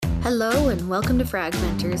Hello and welcome to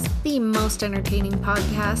Fragmenters, the most entertaining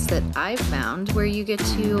podcast that I've found, where you get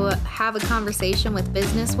to have a conversation with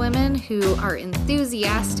businesswomen who are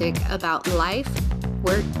enthusiastic about life,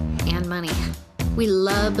 work, and money. We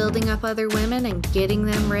love building up other women and getting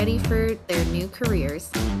them ready for their new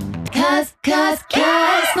careers. Cause, no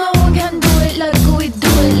one can do it like we do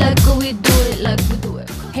it, like we do it, like we do it.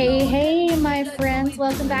 Hey, my friends.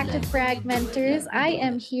 Welcome back to Fragmenters. I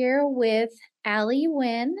am here with Allie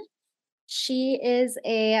Nguyen. She is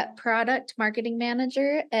a product marketing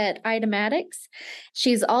manager at Itematics.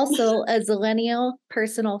 She's also a Zillennial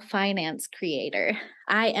personal finance creator.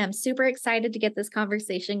 I am super excited to get this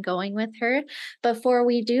conversation going with her. Before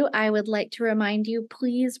we do, I would like to remind you,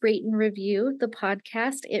 please rate and review the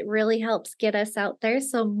podcast. It really helps get us out there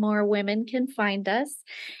so more women can find us.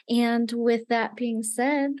 And with that being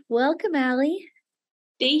said, welcome, Allie.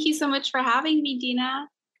 Thank you so much for having me, Dina.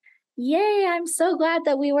 Yay, I'm so glad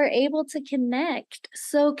that we were able to connect.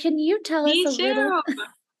 So can you tell us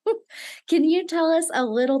a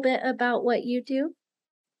little bit about what you do?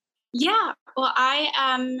 Yeah, well, I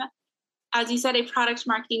am, as you said, a product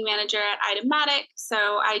marketing manager at Itematics. So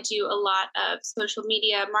I do a lot of social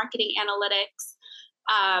media marketing analytics.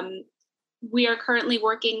 We are currently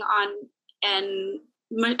working on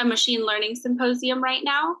a machine learning symposium right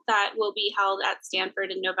now that will be held at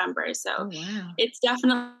Stanford in November. So It's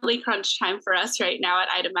definitely crunch time for us right now at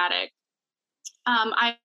Itematics.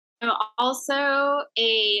 I'm also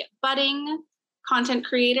a budding content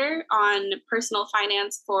creator on personal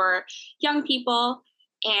finance for young people.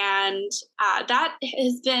 And that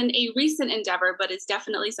has been a recent endeavor, but it's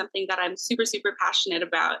definitely something that I'm super, super passionate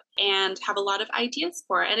about and have a lot of ideas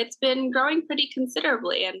for. And it's been growing pretty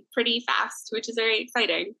considerably and pretty fast, which is very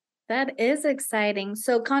exciting. That is exciting.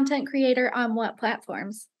 So content creator on what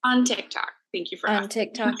platforms? On TikTok. Thank you for asking. On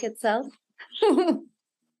TikTok itself?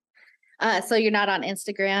 So you're not on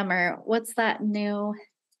Instagram, or what's that new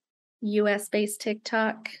US-based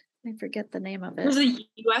TikTok? I forget the name of it. There's a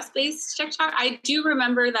US-based TikTok. I do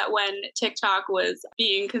remember that when TikTok was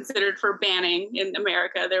being considered for banning in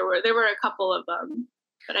America, there were a couple of them,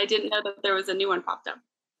 but I didn't know that there was a new one popped up.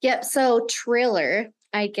 Yep. So Triller,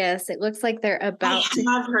 I guess it looks like they're about I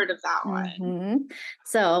have heard of that one. Mm-hmm.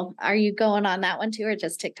 So are you going on that one too, or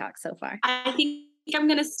just TikTok so far? I think I'm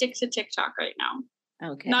going to stick to TikTok right now.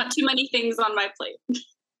 Okay. Not too many things on my plate.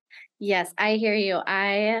 Yes, I hear you.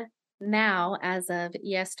 I now, as of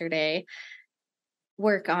yesterday,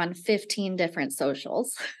 work on 15 different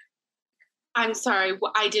socials. I'm sorry.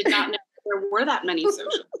 I did not know there were that many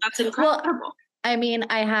socials. That's incredible. Well, I mean,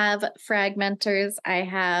 I have Fragmenters. I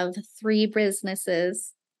have 3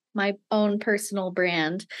 businesses, my own personal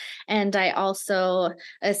brand, and I also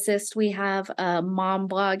assist. We have a mom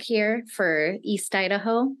blog here for East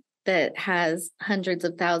Idaho that has hundreds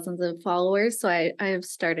of thousands of followers. So I've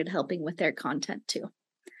started helping with their content too.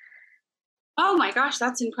 Oh my gosh,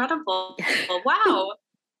 that's incredible. Wow.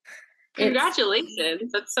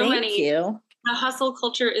 Congratulations. That's so many. Thank you. The hustle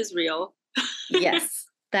culture is real. Yes,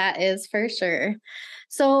 that is for sure.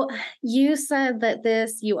 So you said that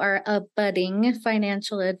you are a budding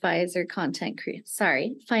financial content creator.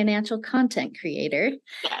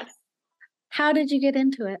 Yes. How did you get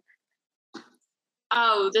into it?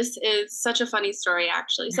 Oh, this is such a funny story,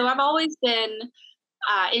 actually. So I've always been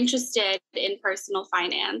interested in personal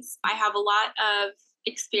finance. I have a lot of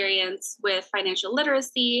experience with financial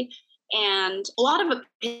literacy and a lot of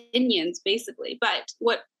opinions, basically. But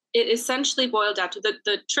what it essentially boiled down to,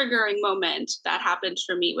 the triggering moment that happened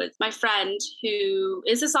for me was my friend who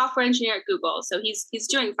is a software engineer at Google. So he's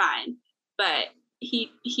doing fine, but he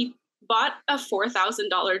bought a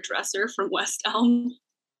 $4,000 dresser from West Elm.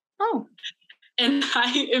 Oh. And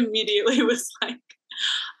I immediately was like,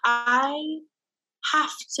 I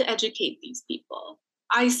have to educate these people.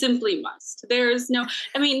 I simply must.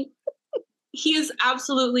 He is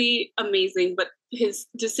absolutely amazing, but his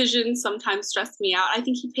decisions sometimes stress me out. I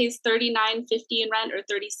think he pays $39.50 in rent or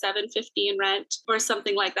 $37.50 in rent or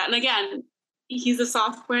something like that. And again, he's a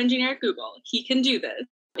software engineer at Google. He can do this.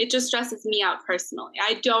 It just stresses me out personally.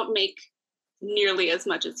 I don't make nearly as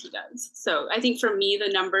much as he does. So I think for me, the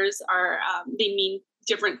numbers are, they mean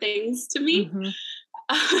different things to me. Mm-hmm.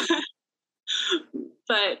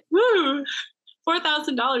 But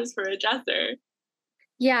 $4,000 for a dresser.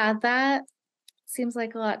 Yeah, that seems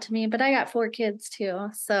like a lot to me, but I got 4 kids too.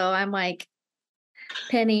 So I'm like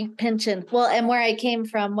penny pinching. Well, and where I came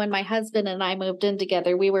from, when my husband and I moved in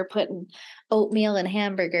together, we were putting oatmeal and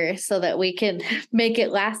hamburgers so that we can make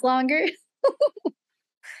it last longer.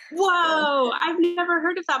 Whoa, I've never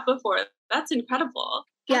heard of that before. That's incredible.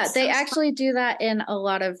 They actually do that in a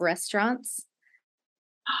lot of restaurants.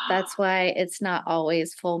 That's why it's not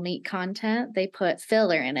always full meat content. They put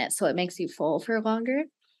filler in it, so it makes you full for longer.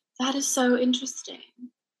 That is so interesting.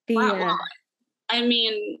 Wow. Yeah. Well, I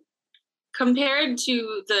mean, compared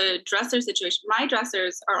to the dresser situation, my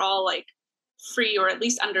dressers are all like free or at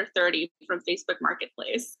least under 30 from Facebook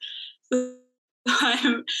Marketplace. So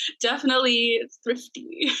I'm definitely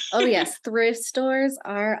thrifty. Oh yes, thrift stores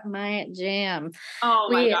are my jam. Oh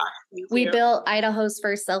my We gosh. Me we too. built Idaho's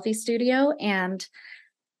first selfie studio, and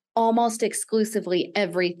almost exclusively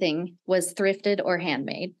everything was thrifted or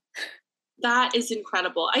handmade. That is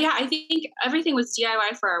incredible. Yeah, I think everything was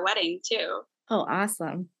DIY for our wedding too. Oh,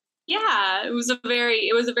 awesome. Yeah, it was a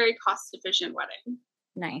very cost efficient wedding.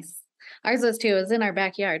 Nice. Ours was too. It was in our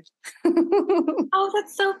backyard. Oh,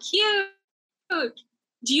 that's so cute.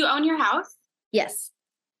 Do you own your house? Yes.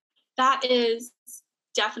 That is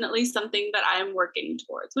definitely something that I'm working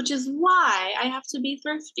towards, which is why I have to be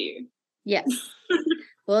thrifty. Yes.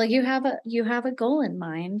 Well, you have a goal in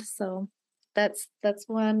mind, so that's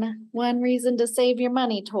one reason to save your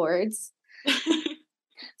money towards.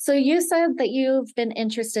 So you said that you've been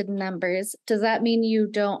interested in numbers. Does that mean you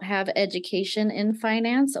don't have education in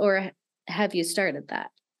finance, or have you started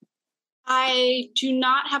that? I do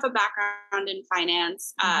not have a background in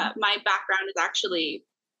finance. My background is actually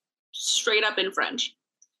straight up in French.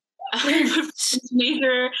 I'm a French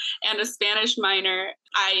major and a Spanish minor.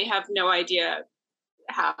 I have no idea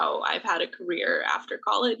how I've had a career after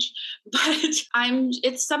college, but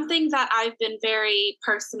it's something that I've been very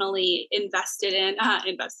personally invested in, um,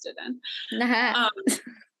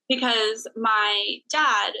 because my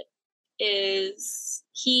dad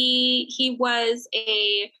he was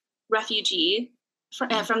a refugee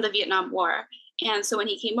from the Vietnam War. And so when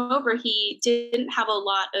he came over, he didn't have a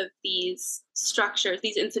lot of these structures,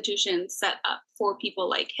 these institutions set up for people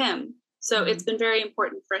like him. So it's been very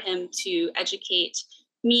important for him to educate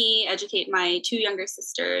me, educate my two younger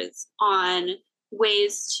sisters on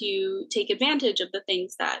ways to take advantage of the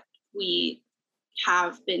things that we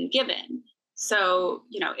have been given. So,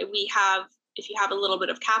 if you have a little bit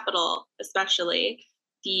of capital, especially,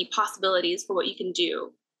 the possibilities for what you can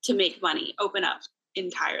do to make money open up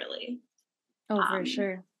entirely. Oh, for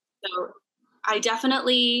sure. So I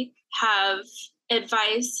definitely have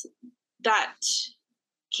advice that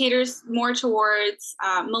caters more towards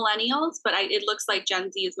millennials, but it looks like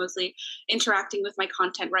Gen Z is mostly interacting with my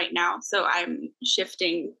content right now. So I'm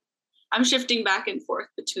shifting back and forth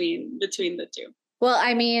between the two. Well,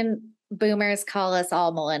 I mean, boomers call us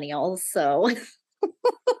all millennials, so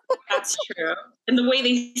That's true. And the way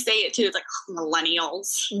they say it too, it's like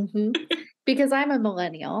millennials. Because I'm a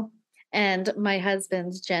millennial and my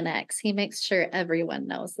husband's Gen X. He makes sure everyone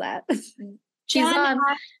knows that. She's on.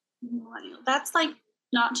 Millennial. That's like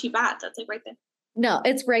not too bad. That's like right there. No,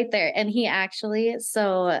 it's right there. And he actually,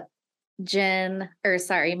 so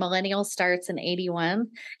millennial starts in 81.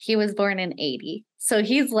 He was born in 80. So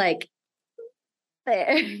he's like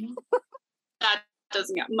there. That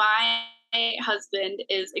doesn't count. My husband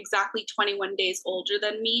is exactly 21 days older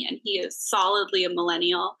than me, and he is solidly a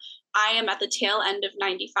millennial. I am at the tail end of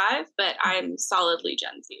 95, but I'm solidly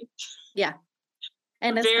Gen Z. Yeah.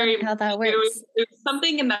 And it's funny how that works. It was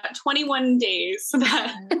something in that 21 days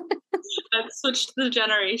that switched the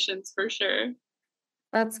generations for sure.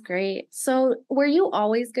 That's great. So were you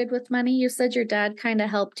always good with money? You said your dad kind of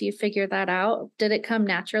helped you figure that out. Did it come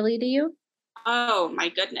naturally to you? Oh my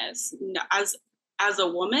goodness. No, as a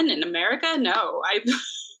woman in America, no.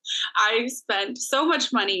 I spent so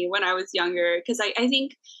much money when I was younger because I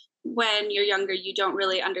think when you're younger, you don't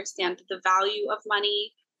really understand the value of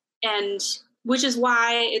money, and which is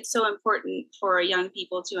why it's so important for young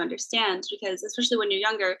people to understand, because especially when you're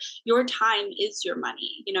younger, your time is your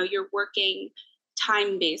money. You're working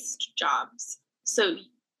time-based jobs. So,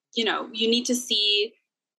 you need to see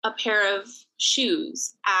a pair of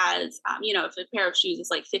shoes as, if a pair of shoes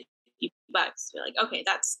is like $50, you're like, okay,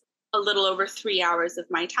 that's a little over 3 hours of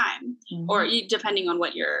my time, or depending on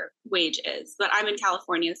what your wage is. But I'm in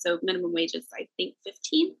California, so minimum wage is, I think,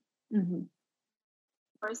 15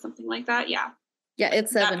 or something like that. Yeah. Yeah,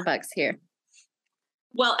 it's $7 here.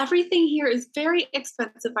 Well, everything here is very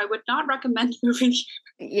expensive. I would not recommend moving here.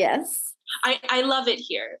 Yes. I love it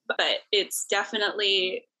here, but it's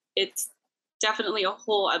definitely a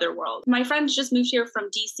whole other world. My friend just moved here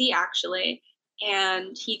from DC actually,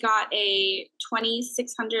 and he got a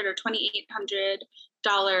 $2,600 or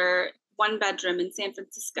 $2,800 one bedroom in San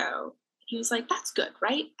Francisco. He was like, "That's good,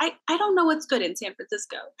 right?" I don't know what's good in San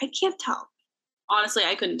Francisco. I can't tell. Honestly,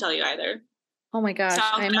 I couldn't tell you either. Oh my gosh,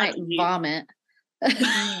 I might vomit.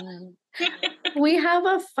 We have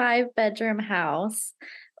a 5-bedroom house.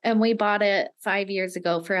 And we bought it 5 years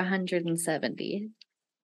ago for 170.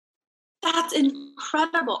 That's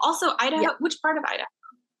incredible. Also, Idaho, Yeah. which part of Idaho?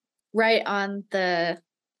 Right on the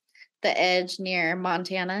edge near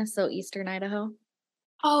Montana, so eastern Idaho.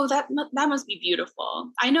 Oh, that must be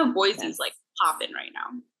beautiful. I know Boise's Yes. like popping right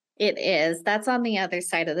now. It is. That's on the other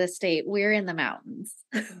side of the state. We're in the mountains.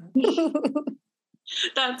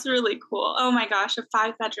 That's really cool. Oh my gosh, a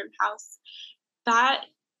 5-bedroom house. That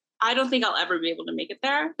I don't think I'll ever be able to make it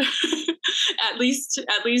there. at least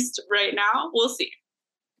right now. We'll see.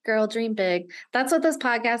 Girl, dream big. That's what this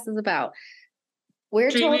podcast is about.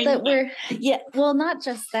 We're Dreaming told that well, not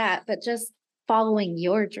just that, but just following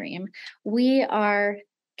your dream. We are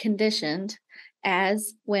conditioned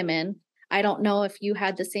as women. I don't know if you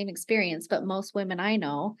had the same experience, but most women I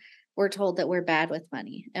know, we're told that we're bad with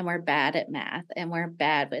money and we're bad at math and we're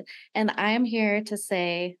bad with, and I'm here to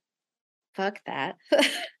say, fuck that.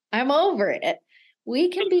 I'm over it. We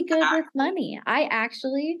can be good with money. I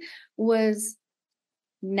actually was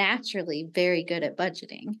naturally very good at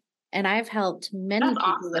budgeting. And I've helped many That's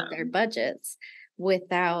people with their awesome. budgets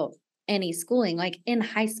without any schooling. Like in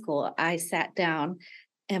high school, I sat down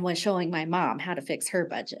and was showing my mom how to fix her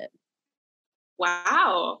budget.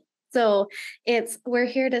 Wow. So we're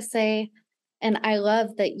here to say, and I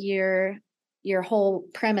love that your whole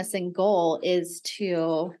premise and goal is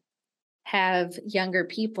to have younger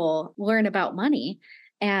people learn about money.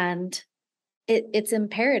 And it's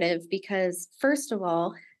imperative because, first of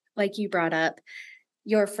all, like you brought up,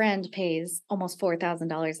 your friend pays almost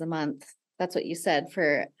 $4,000 a month. That's what you said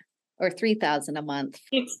or $3,000 a month.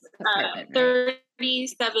 It's Apartment, right?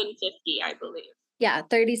 $37.50, I believe. Yeah,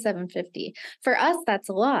 $37.50. For us, that's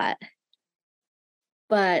a lot,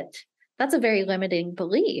 but that's a very limiting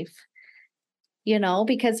belief,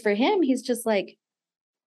 because for him, he's just like,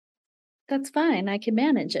 that's fine. I can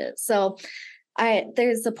manage it. So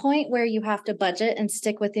there's a point where you have to budget and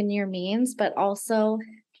stick within your means, but also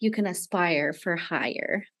you can aspire for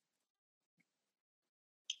higher.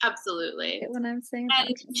 Absolutely. Get what I'm saying?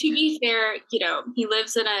 And to be fair, he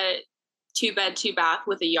lives in a 2-bed, 2-bath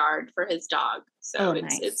with a yard for his dog. So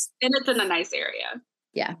it's in a nice area.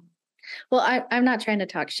 Yeah. Well, I'm not trying to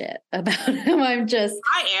talk shit about him. I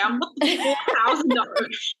am. $4,000.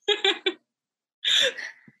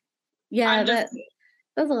 Yeah, that's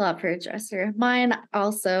a lot for a dresser. Mine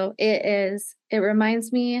also, it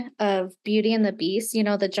reminds me of Beauty and the Beast,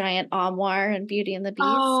 the giant armoire in Beauty and the Beast.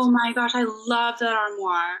 Oh my gosh, I love that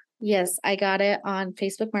armoire. Yes, I got it on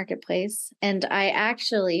Facebook Marketplace. And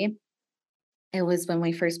it was when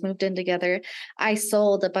we first moved in together. I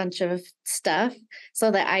sold a bunch of stuff so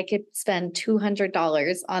that I could spend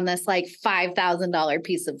 $200 on this like $5,000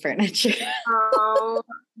 piece of furniture. Oh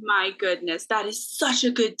my goodness. That is such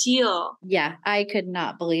a good deal. Yeah, I could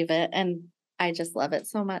not believe it. And I just love it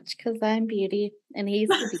so much because I'm Beauty and he's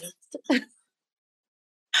the Beast.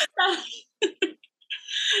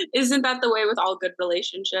 Isn't that the way with all good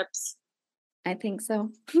relationships? I think so.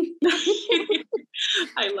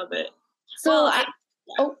 I love it. So,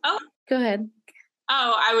 go ahead.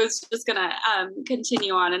 Oh, I was just gonna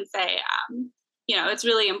continue on and say, it's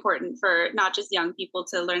really important for not just young people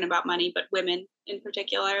to learn about money, but women in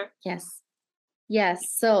particular.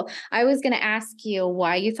 Yes. So I was going to ask you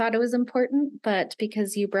why you thought it was important, but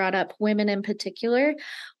because you brought up women in particular,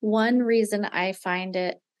 one reason I find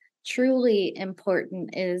it truly important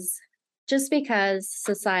is just because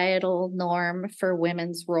societal norm for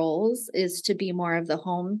women's roles is to be more of the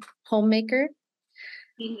homemaker.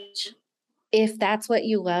 Mm-hmm. If that's what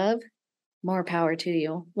you love, more power to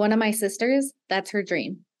you. One of my sisters, that's her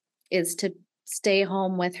dream, is to stay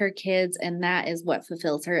home with her kids, and that is what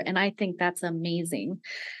fulfills her. And I think that's amazing.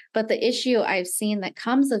 But the issue I've seen that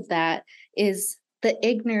comes of that is the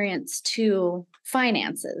ignorance to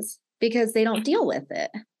finances because they don't deal with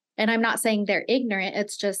it. And I'm not saying they're ignorant,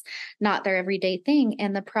 it's just not their everyday thing.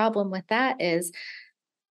 And the problem with that is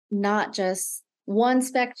not just one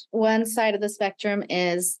side of the spectrum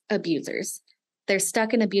is abusers. They're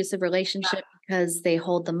stuck in abusive relationship because they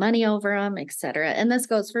hold the money over them, etc. And this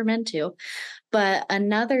goes for men too. But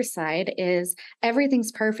another side is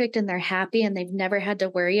everything's perfect and they're happy and they've never had to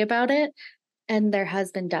worry about it. And their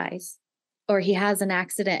husband dies or he has an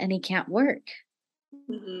accident and he can't work.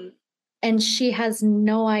 Mm-hmm. And she has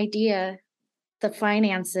no idea the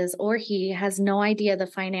finances, or he has no idea the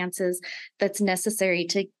finances that's necessary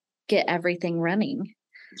to get everything running.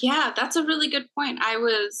 Yeah, that's a really good point. I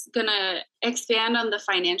was going to expand on the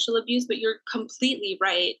financial abuse, but you're completely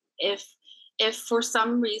right. If for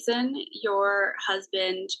some reason your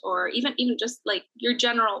husband or even just like your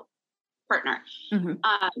general partner, mm-hmm.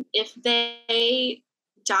 If they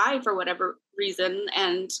die for whatever reason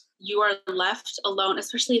and you are left alone,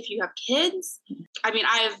 especially if you have kids. I mean,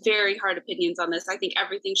 I have very hard opinions on this. I think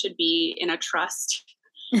everything should be in a trust.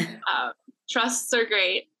 Trusts are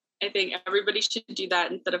great. I think everybody should do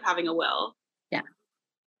that instead of having a will. Yeah.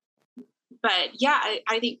 But yeah,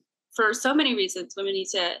 I think for so many reasons, women need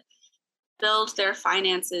to build their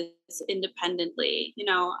finances independently.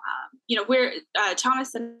 We're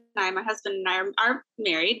Thomas and I, my husband and I are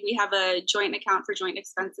married. We have a joint account for joint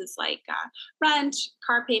expenses like rent,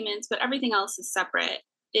 car payments, but everything else is separate.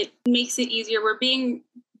 It makes it easier. We're being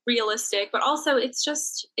realistic, but also it's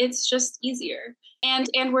just easier.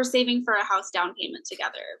 And we're saving for a house down payment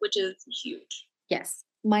together, which is huge. Yes.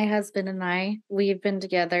 My husband and I, we've been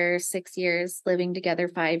together 6 years, living together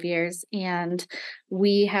 5 years, and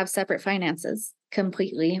we have separate finances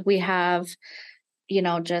completely. We have,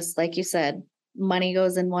 just like you said, money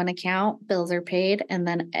goes in one account, bills are paid, and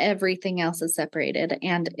then everything else is separated,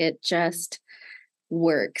 and it just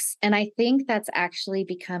works. And I think that's actually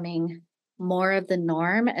becoming more of the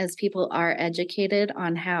norm as people are educated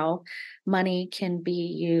on how money can be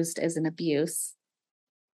used as an abuse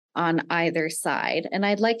on either side. And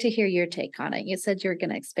I'd like to hear your take on it. You said you're going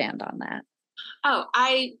to expand on that. Oh,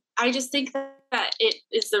 I just think that it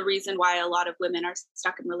is the reason why a lot of women are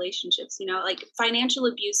stuck in relationships. Like financial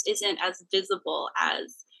abuse isn't as visible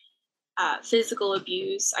as physical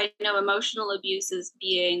abuse. I know emotional abuse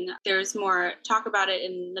there's more talk about it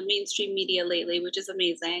in the mainstream media lately, which is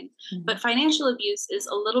amazing. Mm-hmm. But financial abuse is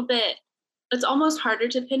it's almost harder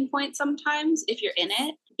to pinpoint sometimes if you're in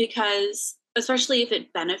it, because especially if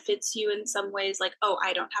it benefits you in some ways, like, oh,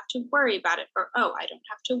 I don't have to worry about it, or, oh, I don't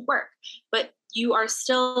have to work. But you are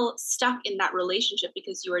still stuck in that relationship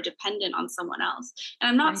because you are dependent on someone else. And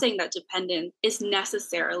I'm not saying that dependent is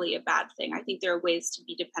necessarily a bad thing. I think there are ways to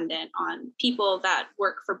be dependent on people that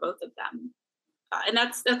work for both of them. And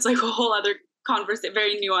that's like a whole other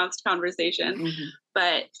very nuanced conversation. Mm-hmm.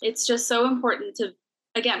 But it's just so important to,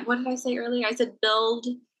 again, what did I say earlier? I said build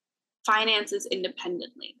finances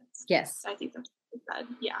independently. Yes. I think that's what I said.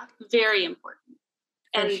 Yeah, very important.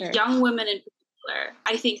 For and sure. Young women in particular,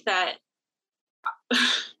 I think that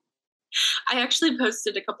I actually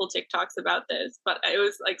posted a couple TikToks about this, but it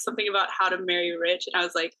was like something about how to marry rich. And I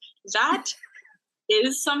was like, that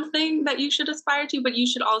is something that you should aspire to, but you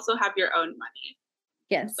should also have your own money.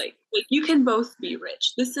 Yes. Like you can both be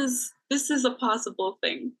rich. This is a possible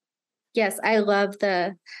thing. Yes, I love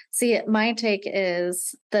my take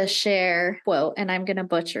is the Cher quote, and I'm going to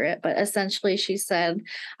butcher it, but essentially she said,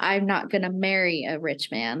 I'm not going to marry a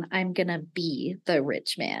rich man. I'm going to be the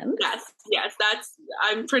rich man. Yes,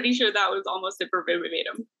 I'm pretty sure that was almost a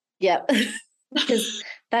verbatim. Yep. Because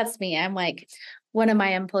that's me. I'm like, one of my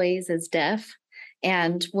employees is deaf.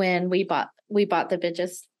 And when we bought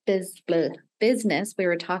the business, we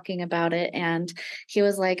were talking about it, and he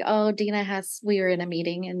was like, oh, we were in a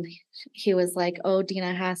meeting, and he was like, oh,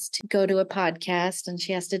 Dina has to go to a podcast and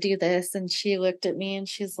she has to do this. And she looked at me and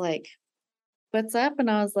she's like, what's up? And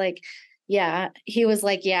I was like, yeah. He was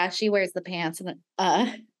like, yeah, she wears the pants. And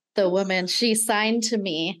the woman, she signed to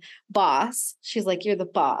me, boss. She's like, you're the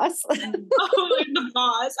boss. Oh, you're the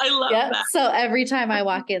boss. I love that. So every time I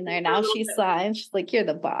walk in there now, she signs. She's like, you're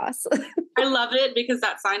the boss. I love it because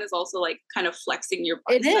that sign is also like kind of flexing your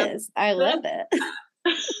bicep. It is. I love it.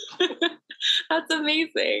 That's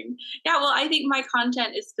amazing. Yeah, well, I think my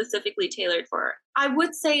content is specifically tailored I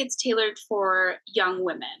would say it's tailored for young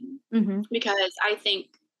women, mm-hmm. because I think,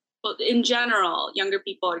 well, in general, younger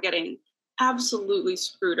people are getting absolutely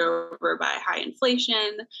screwed over by high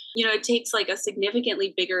inflation. It takes like a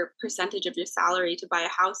significantly bigger percentage of your salary to buy a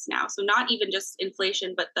house now. So not even just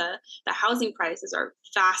inflation, but the housing prices are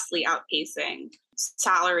vastly outpacing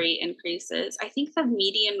salary increases. I think the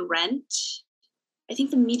median rent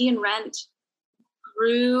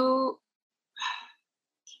grew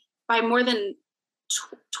by more than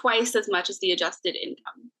twice as much as the adjusted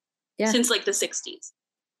income since like the 60s.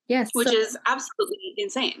 Yes. Which is absolutely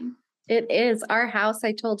insane. It is. Our house,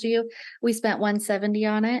 I told you, we spent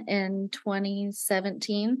 $170 on it in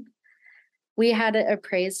 2017. We had it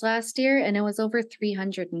appraised last year and it was over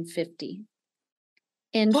 $350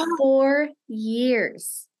 in 4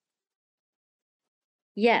 years.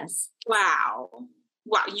 Yes. Wow.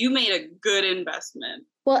 You made a good investment.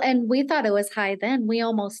 Well, and we thought it was high then. We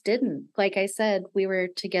almost didn't. Like I said, we were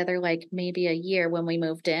together like maybe a year when we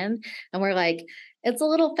moved in, and we're like, it's a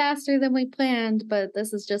little faster than we planned, but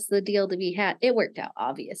this is just the deal to be had. It worked out,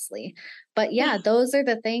 obviously. But yeah, those are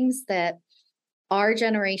the things that our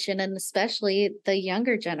generation, and especially the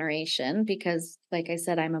younger generation, because like I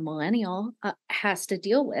said, I'm a millennial, has to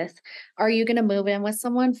deal with. Are you going to move in with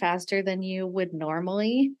someone faster than you would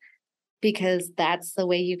normally because that's the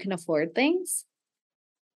way you can afford things?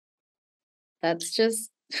 That's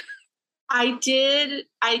just I did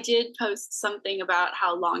post something about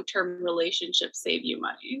how long-term relationships save you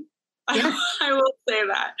money. Yeah. I will say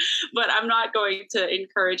that, but I'm not going to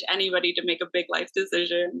encourage anybody to make a big life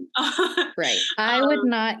decision. right. I would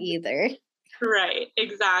not either. Right,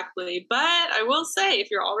 exactly. But I will say,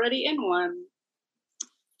 if you're already in one,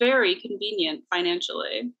 very convenient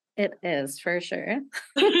financially. It is for sure.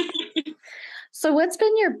 So, what's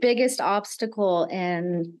been your biggest obstacle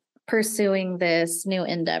in pursuing this new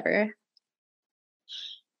endeavor?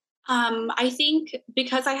 I think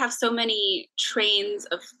because I have so many trains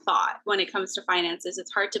of thought when it comes to finances,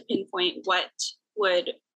 it's hard to pinpoint what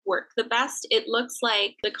would work the best. It looks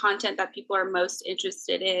like the content that people are most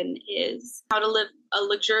interested in is how to live a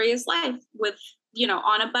luxurious life with,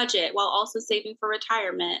 on a budget while also saving for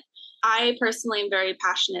retirement. I personally am very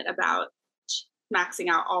passionate about maxing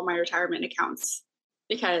out all my retirement accounts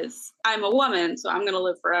because I'm a woman, so I'm going to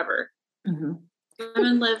live forever. Mm-hmm.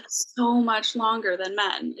 Women live so much longer than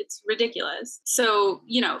men. It's ridiculous. So,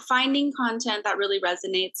 finding content that really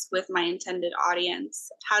resonates with my intended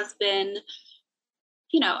audience has been,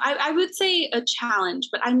 I would say a challenge,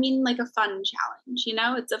 but I mean like a fun challenge,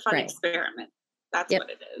 it's a fun Right. experiment. That's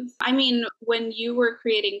what it is. I mean, when you were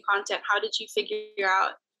creating content, how did you figure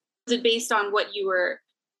out, was it based on what you were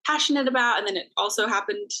passionate about and then it also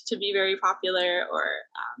happened to be very popular, or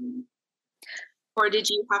did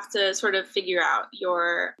you have to sort of figure out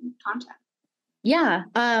your content? Yeah.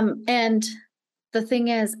 And the thing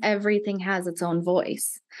is, everything has its own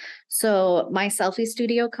voice. So my selfie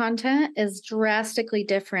studio content is drastically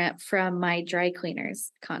different from my dry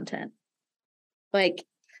cleaners content. Like,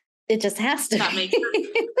 it just has to That be. makes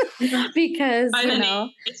sense. Because, By the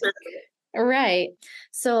nature. right.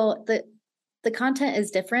 So the content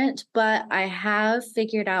is different, but I have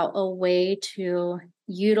figured out a way to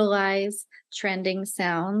utilize trending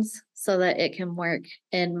sounds so that it can work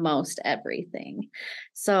in most everything.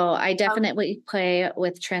 So I definitely play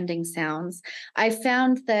with trending sounds. I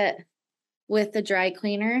found that with the dry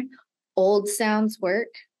cleaner, old sounds work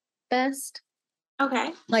best.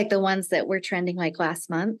 Okay. Like the ones that were trending like last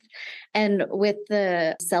month. And with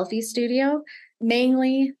the selfie studio,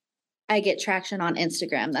 mainly I get traction on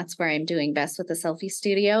Instagram. That's where I'm doing best with the selfie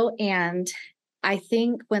studio. And I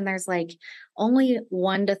think when there's like only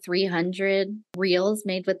 1 to 300 reels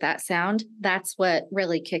made with that sound, that's what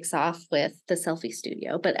really kicks off with the selfie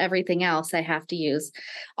studio. But everything else, I have to use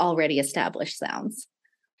already established sounds.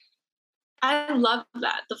 I love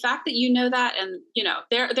that. The fact that you know that, and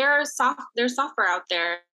there's software out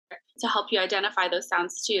there to help you identify those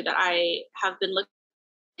sounds too that I have been looking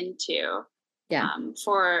into. Yeah.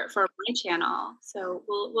 For my channel. So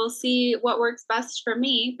we'll see what works best for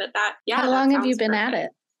me. But How long have you been at it?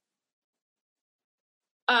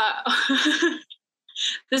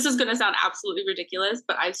 This is gonna sound absolutely ridiculous,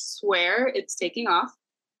 but I swear it's taking off.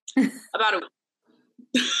 About a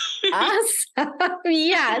week. Awesome.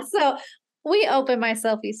 Yeah. So we opened our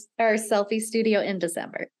selfie studio in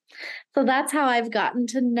December. So that's how I've gotten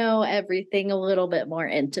to know everything a little bit more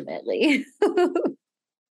intimately.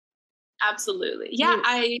 Absolutely. Yeah,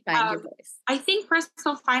 I think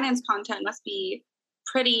personal finance content must be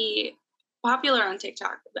pretty popular on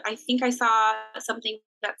TikTok. I think I saw something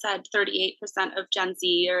that said 38% of Gen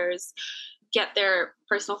Zers get their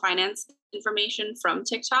personal finance information from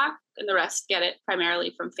TikTok, and the rest get it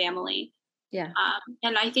primarily from family. Yeah.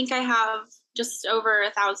 And I think I have just over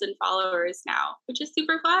 1,000 followers now, which is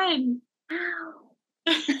super fun.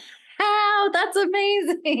 Wow, that's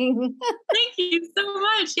amazing. Thank you so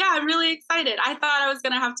much. Yeah, I'm really excited. I thought I was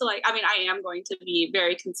going to have to I am going to be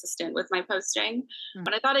very consistent with my posting,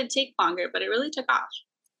 but I thought it'd take longer, but it really took off.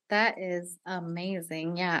 That is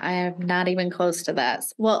amazing. Yeah, I am not even close to that.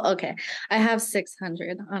 Well, okay. I have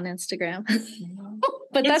 600 on Instagram,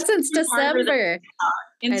 but that's since December.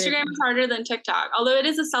 Instagram is harder than TikTok, although it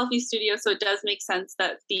is a selfie studio, so it does make sense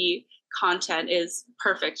that the content is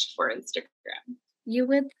perfect for Instagram. You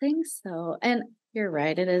would think so. And you're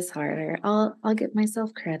right, it is harder. I'll give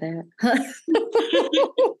myself credit.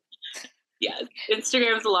 Yes,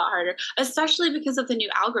 Instagram is a lot harder, especially because of the new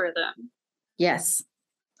algorithm. Yes.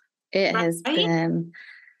 It has been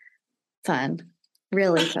fun.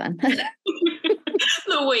 Really fun.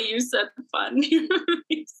 The way you said fun.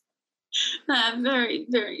 Very,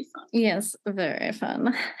 very fun. Yes, very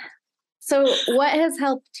fun. So what has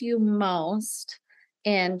helped you most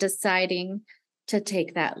in deciding to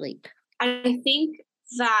take that leap? I think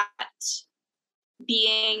that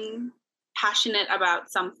being passionate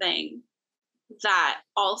about something that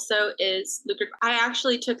also is lucrative. I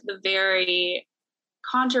actually took the very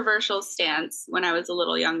controversial stance when I was a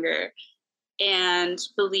little younger and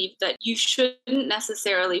believed that you shouldn't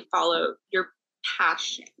necessarily follow your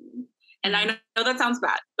passion. And I know that sounds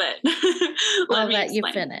bad, but I'll let you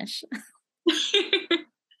finish.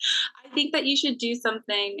 I think that you should do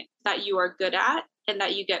something that you are good at and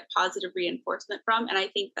that you get positive reinforcement from. And I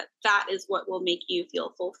think that that is what will make you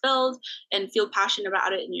feel fulfilled and feel passionate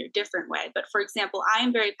about it in your different way. But for example, I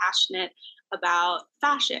am very passionate about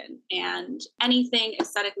fashion and anything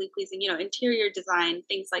aesthetically pleasing, interior design,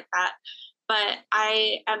 things like that. But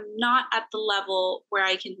I am not at the level where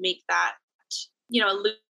I can make that, a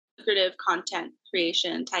lucrative content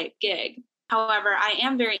creation type gig. However, I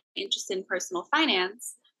am very interested in personal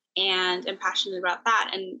finance and am passionate about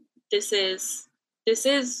that. And this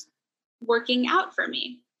is working out for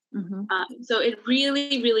me. Mm-hmm. So it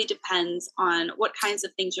really, really depends on what kinds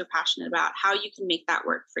of things you're passionate about, how you can make that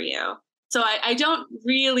work for you. So I don't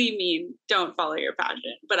really mean don't follow your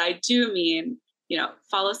passion, but I do mean,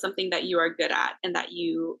 follow something that you are good at and that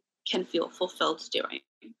you can feel fulfilled doing.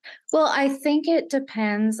 Well, I think it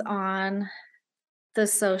depends on the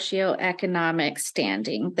socioeconomic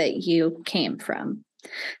standing that you came from.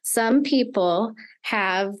 Some people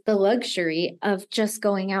have the luxury of just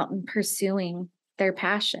going out and pursuing their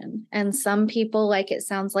passion. And some people, like it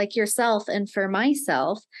sounds like yourself, and for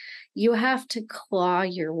myself, you have to claw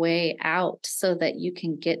your way out so that you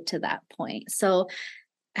can get to that point. So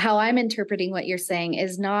how I'm interpreting what you're saying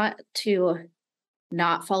is not to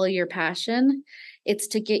not follow your passion. It's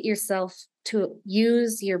to get yourself to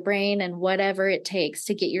use your brain and whatever it takes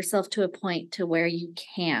to get yourself to a point to where you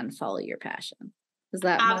can follow your passion. Is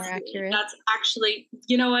that Absolutely. more accurate? That's actually,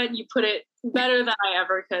 you know what? You put it better than I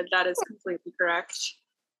ever could. That is completely correct.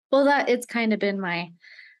 Well, it's kind of been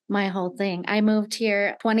my whole thing. I moved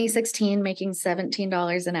here 2016, making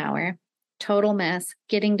 $17 an hour. Total mess,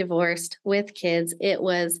 getting divorced with kids. It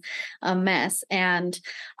was a mess. And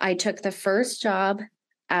I took the first job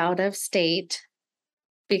out of state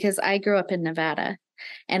because I grew up in Nevada,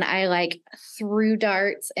 and I threw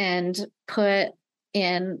darts and put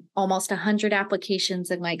in almost 100 applications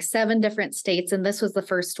in 7 different states. And this was the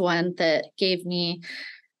first one that gave me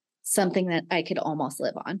something that I could almost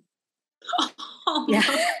live on. Oh,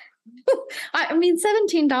 yeah. I mean,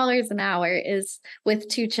 $17 an hour is, with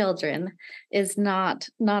 2 children, is not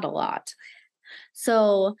a lot.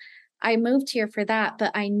 So I moved here for that,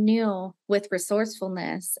 but I knew with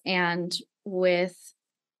resourcefulness and with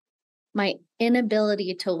my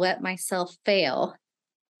inability to let myself fail,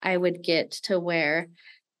 I would get to where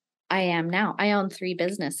I am now. I own 3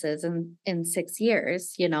 businesses in 6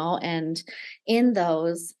 years, and in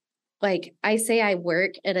those, I say I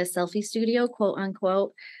work at a selfie studio, quote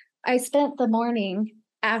unquote. I spent the morning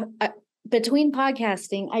between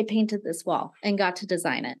podcasting, I painted this wall and got to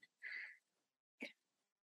design it.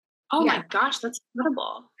 Oh my gosh, that's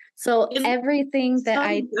incredible. So everything that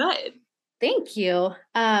I good. Thank you.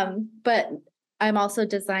 But I'm also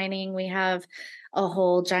designing. We have a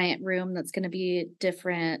whole giant room that's going to be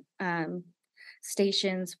different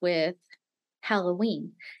stations with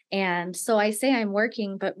Halloween. And so I say I'm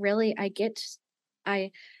working, but really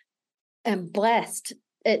I am blessed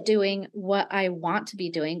at doing what I want to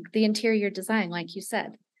be doing, the interior design, like you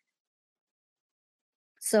said.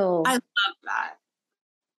 So I love that.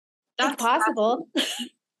 That's possible.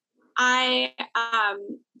 I'm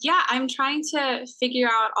trying to figure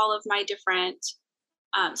out all of my different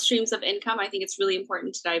streams of income. I think it's really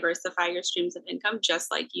important to diversify your streams of income,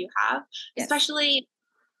 just like you have. Yes. Especially,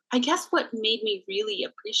 I guess what made me really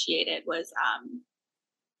appreciate it was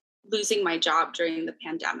losing my job during the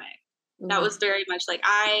pandemic. That was very much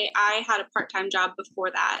I had a part-time job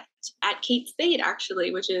before that at Kate Spade,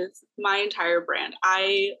 actually, which is my entire brand.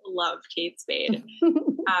 I love Kate Spade.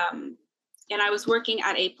 And I was working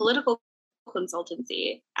at a political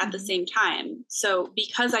consultancy at the same time. So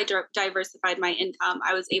because I diversified my income,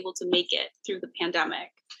 I was able to make it through the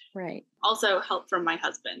pandemic. Right. Also help from my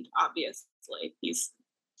husband, obviously.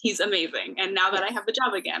 He's amazing. And now that I have a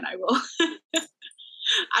job again,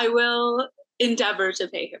 I will endeavor to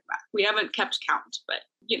pay him back. We haven't kept count, but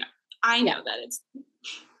I know that it's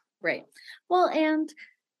right. Well, and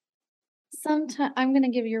sometimes I'm going to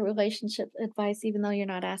give you relationship advice, even though you're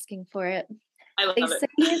not asking for it. I love it.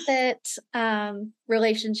 They say that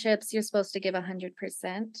relationships, you're supposed to give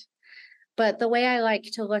 100%. But the way I like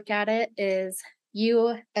to look at it is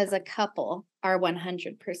you as a couple are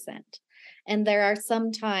 100%. And there are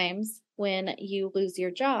some times when you lose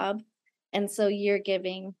your job, and so you're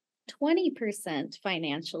giving 20%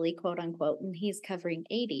 financially, quote unquote, and he's covering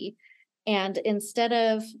 80. And instead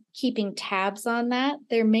of keeping tabs on that,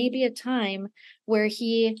 there may be a time where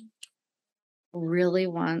he really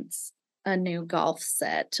wants a new golf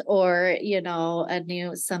set or, a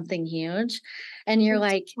new something huge. And you're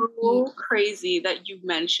like, so crazy that you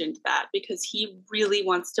mentioned that, because he really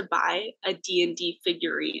wants to buy a D&D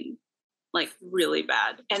figurine, like really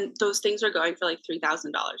bad. And those things are going for like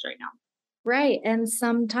 $3,000 right now. right. And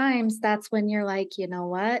sometimes that's when you're like, you know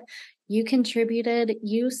what? You contributed,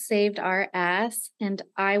 you saved our ass, and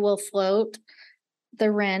I will float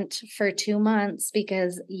the rent for 2 months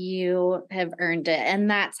because you have earned it. And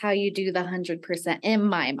that's how you do the 100% in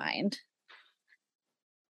my mind.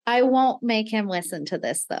 I won't make him listen to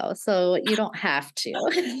this though, so you don't have to.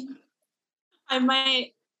 I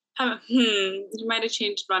might, you might have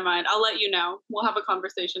changed my mind. I'll let you know. We'll have a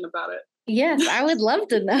conversation about it. Yes, I would love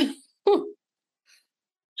to know.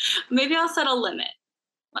 Maybe I'll set a limit.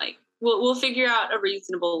 Like we'll figure out a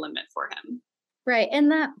reasonable limit for him. Right.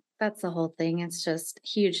 And that's the whole thing. It's just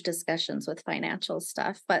huge discussions with financial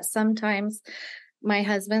stuff. But sometimes my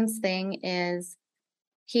husband's thing is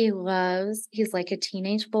he's like a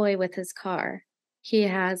teenage boy with his car. He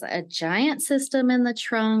has a giant system in the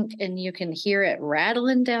trunk and you can hear it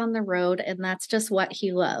rattling down the road. And that's just what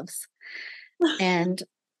he loves. And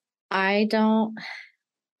I don't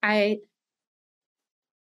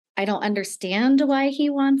understand why he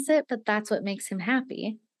wants it, but that's what makes him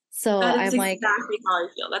happy. So that is I'm like, exactly how I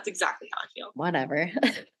feel. That's exactly how I feel. Whatever.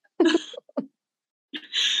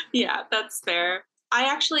 Yeah, that's fair. I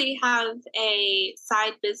actually have a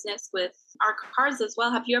side business with our cars as well.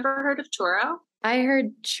 Have you ever heard of Turo? I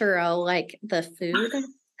heard churro, like the food.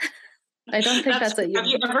 I don't think that's what you Have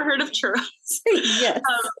you ever heard of churros? Yes.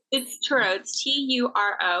 It's Turo. It's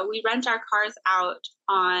Turo. We rent our cars out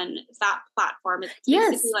on that platform. It's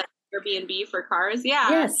basically like Airbnb for cars. Yeah.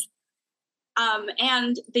 Yes.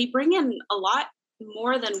 And they bring in a lot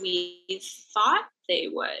more than we thought they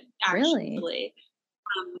would, actually. Really?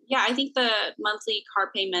 Yeah, I think the monthly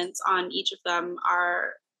car payments on each of them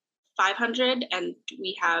are $500, and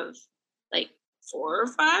we have like 4 or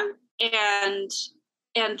 5, and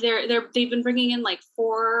they've been bringing in like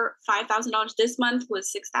 $5,000. This month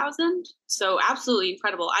was $6,000, so absolutely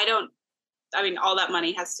incredible. All that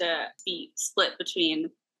money has to be split between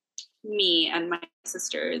me and my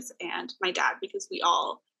sisters and my dad, because we're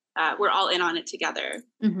all in on it together.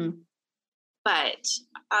 Mm-hmm. But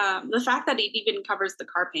the fact that it even covers the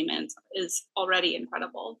car payments is already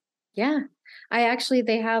incredible. Yeah.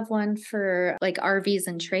 They have one for like RVs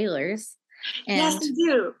and trailers. And yes, they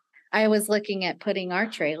do. I was looking at putting our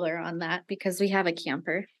trailer on that because we have a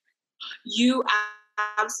camper. You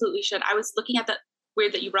absolutely should. I was looking at that.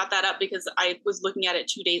 Weird that you brought that up, because I was looking at it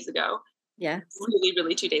 2 days ago. Yeah. Really,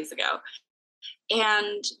 really 2 days ago.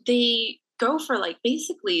 And they go for like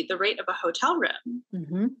basically the rate of a hotel room.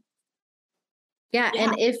 Mm-hmm. Yeah.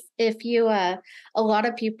 And if you, a lot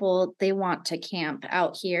of people, they want to camp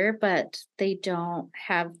out here, but they don't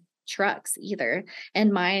have trucks either.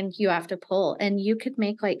 And mine, you have to pull, and you could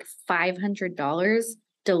make like $500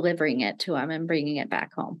 delivering it to them and bringing it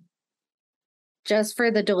back home just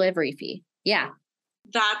for the delivery fee. Yeah.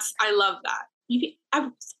 I love that.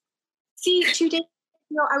 See, 2 days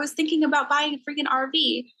ago, I was thinking about buying a freaking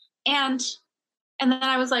RV, and then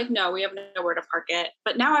I was like, no, we have nowhere to park it.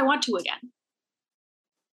 But now I want to again.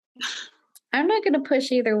 I'm not going to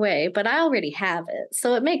push either way, but I already have it,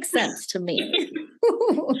 so it makes sense to me.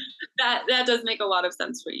 That does make a lot of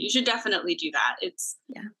sense for you. You should definitely do that.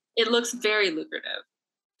 It looks very lucrative.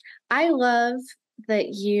 I love that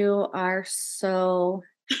you are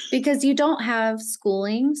because you don't have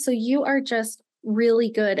schooling, so you are just really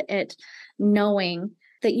good at knowing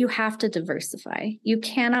that you have to diversify. You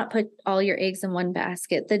cannot put all your eggs in one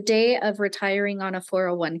basket. The day of retiring on a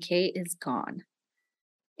 401k is gone.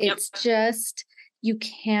 It's just, you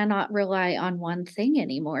cannot rely on one thing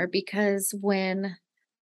anymore, because when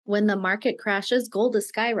the market crashes, gold is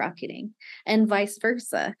skyrocketing and vice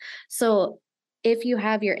versa. So if you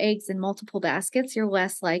have your eggs in multiple baskets, you're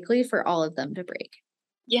less likely for all of them to break.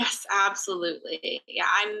 Yes, absolutely. Yeah,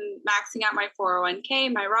 I'm maxing out my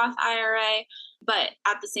 401k, my Roth IRA, but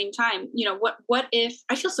at the same time, what if,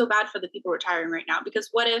 I feel so bad for the people retiring right now, because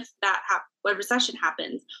what if a recession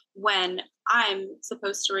happens when I'm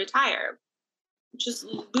supposed to retire? Just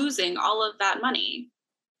losing all of that money.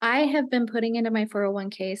 I have been putting into my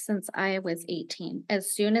 401k since I was 18,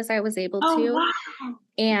 as soon as I was able to. Wow.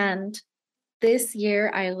 And this year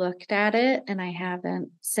I looked at it, and I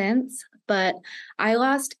haven't since, but I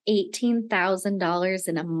lost $18,000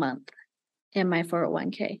 in a month in my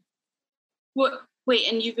 401k. Wait, Wait,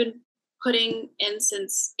 and you've been putting in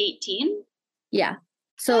since 18? Yeah.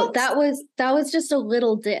 So What? that was just a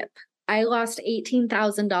little dip. I lost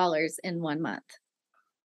 $18,000 in 1 month.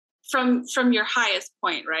 From your highest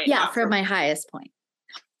point, right? Yeah, Not from my highest point.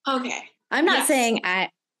 Okay. I'm not Yes. saying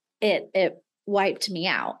it wiped me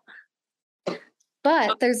out.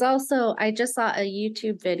 But there's also, I just saw a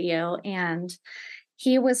YouTube video and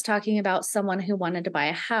he was talking about someone who wanted to buy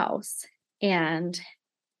a house, and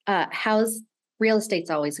real estate's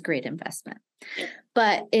always a great investment. Yeah.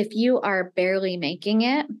 But if you are barely making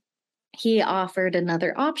it, he offered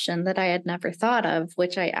another option that I had never thought of,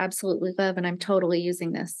 which I absolutely love. And I'm totally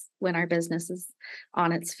using this when our business is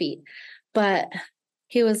on its feet. But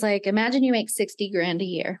he was like, imagine you make 60 grand a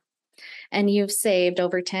year and you've saved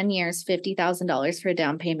over 10 years, $50,000 for a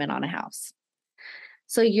down payment on a house.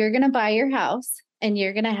 So you're going to buy your house and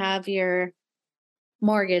you're going to have your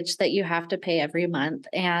mortgage that you have to pay every month,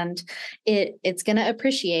 and it's going to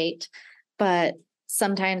appreciate, but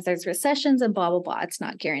sometimes there's recessions and blah, blah, blah. It's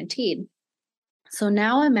not guaranteed. So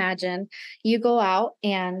now imagine you go out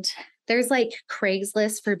and there's like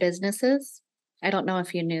Craigslist for businesses. I don't know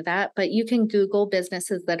if you knew that, but you can Google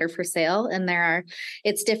businesses that are for sale, and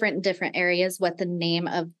it's different in different areas what the name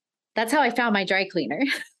of, that's how I found my dry cleaner.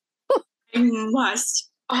 I must.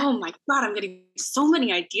 Oh my God, I'm getting so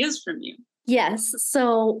many ideas from you. Yes.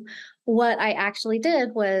 So what I actually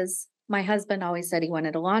did was, my husband always said he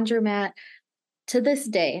wanted a laundromat. To this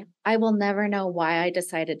day, I will never know why I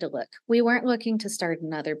decided to look. We weren't looking to start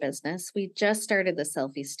another business. We just started the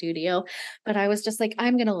selfie studio, but I was just like,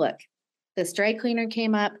 I'm going to look. This dry cleaner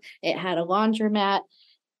came up. It had a laundromat.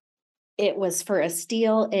 It was for a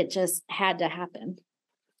steal. It just had to happen.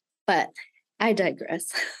 But I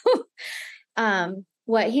digress.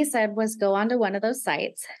 What he said was, go onto one of those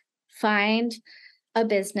sites, find a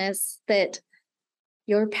business that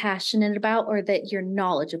you're passionate about or that you're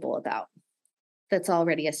knowledgeable about that's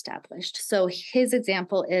already established. So his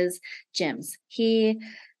example is gyms. He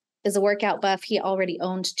is a workout buff. He already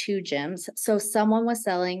owned 2 gyms. So someone was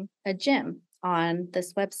selling a gym on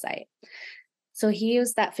this website. So he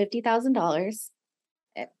used that $50,000.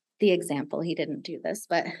 The example, he didn't do this,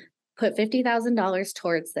 but put $50,000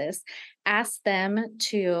 towards this. Ask them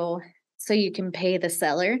so you can pay the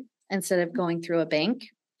seller instead of going through a bank.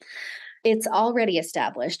 It's already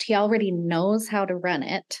established. He already knows how to run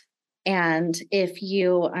it. And if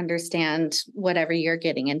you understand whatever you're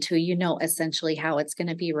getting into, you know essentially how it's going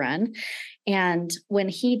to be run. And when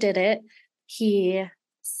he did it, he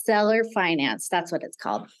seller financed. That's what it's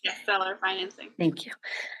called. Yes, seller financing. Thank you.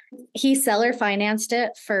 He seller financed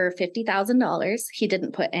it for $50,000. He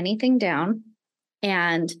didn't put anything down.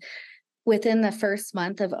 And within the first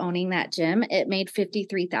month of owning that gym, it made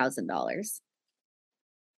 $53,000.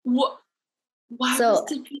 What? Why So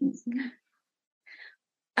was it?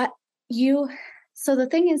 So the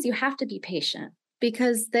thing is, you have to be patient,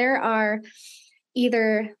 because there are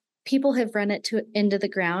either people have run it into the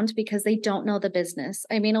ground because they don't know the business.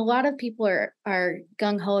 I mean, a lot of people are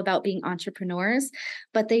gung-ho about being entrepreneurs,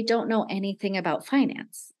 but they don't know anything about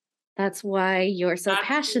finance. That's why you're so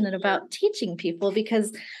passionate about teaching people,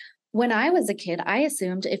 because when I was a kid, I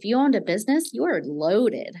assumed if you owned a business, you were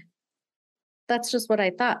loaded. That's just what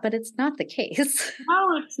I thought, but it's not the case.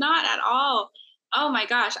 No, it's not at all. Oh my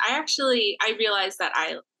gosh. I realized that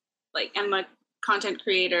I am a content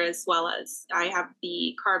creator as well as I have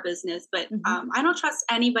the car business, but I don't trust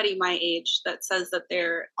anybody my age that says that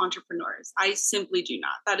they're entrepreneurs. I simply do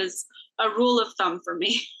not. That is a rule of thumb for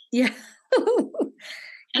me. Yeah.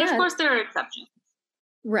 And of course there are exceptions.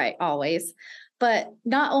 Right, always. But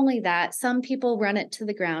not only that, some people run it to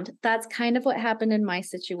the ground. That's kind of what happened in my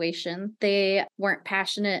situation. They weren't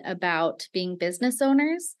passionate about being business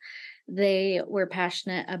owners. They were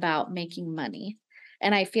passionate about making money.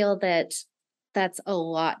 And I feel that that's a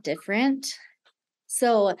lot different.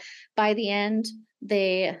 So by the end,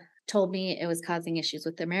 they told me it was causing issues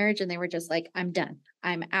with their marriage, and they were just like, I'm done.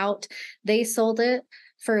 I'm out. They sold it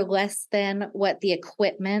for less than what the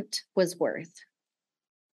equipment was worth.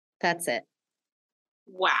 That's it.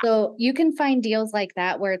 Wow. So you can find deals like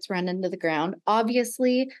that where it's run into the ground.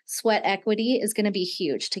 Obviously, sweat equity is going to be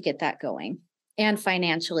huge to get that going, and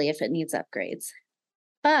financially if it needs upgrades.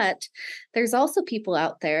 But there's also people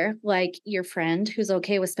out there like your friend who's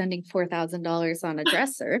okay with spending $4,000 on a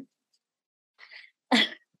dresser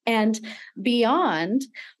and beyond,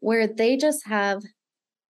 where they just have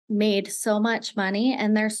made so much money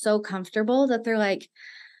and they're so comfortable that they're like,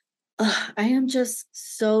 I am just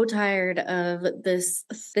so tired of this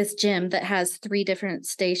gym that has 3 different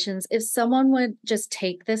stations. If someone would just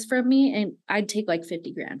take this from me, and I'd take like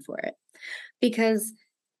 50 grand for it, because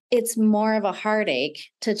it's more of a heartache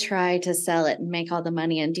to try to sell it and make all the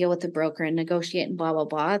money and deal with the broker and negotiate and blah, blah,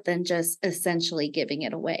 blah, than just essentially giving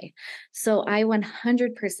it away. So I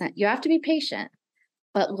 100%, you have to be patient,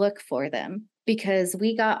 but look for them, because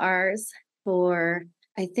we got ours for,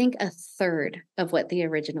 I think, a third of what they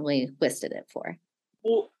originally listed it for.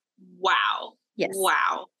 Wow. Yes.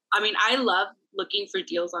 Wow. I mean, I love looking for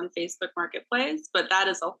deals on Facebook Marketplace, but that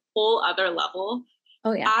is a whole other level.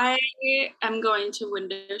 Oh, yeah. I am going to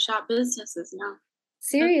window shop businesses now.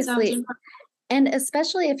 Seriously. And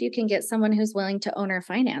especially if you can get someone who's willing to owner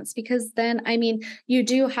finance, because then, I mean, you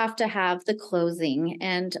do have to have the closing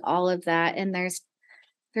and all of that. And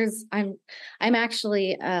I'm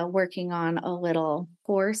actually working on a little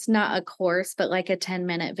course, not a course, but like a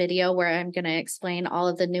 10-minute video where I'm going to explain all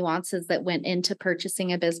of the nuances that went into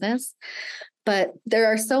purchasing a business. But there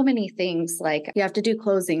are so many things, like you have to do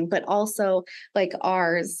closing, but also like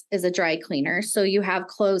ours is a dry cleaner. So you have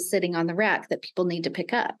clothes sitting on the rack that people need to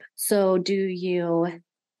pick up. So do you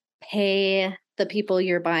pay the people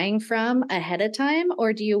you're buying from ahead of time,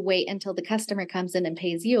 or do you wait until the customer comes in and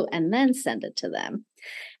pays you and then send it to them?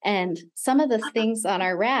 And some of the things on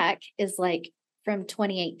our rack is like from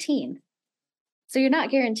 2018. So you're not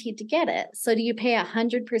guaranteed to get it. So do you pay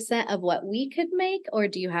 100% of what we could make, or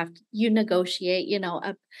do you negotiate,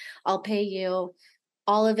 I'll pay you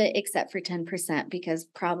all of it except for 10%, because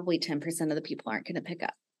probably 10% of the people aren't going to pick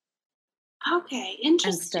up. Okay,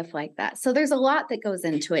 interesting. And stuff like that. So there's a lot that goes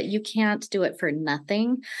into it. You can't do it for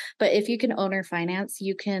nothing. But if you can owner finance,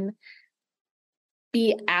 you can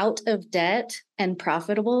be out of debt and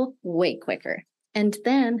profitable way quicker. And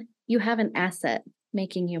then you have an asset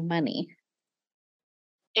making you money.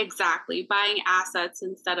 Exactly. Buying assets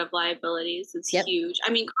instead of liabilities is huge. I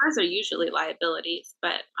mean, cars are usually liabilities,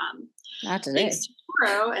 but not today. Thanks to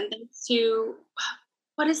Turo and thanks to,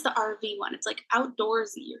 what is the RV one? It's like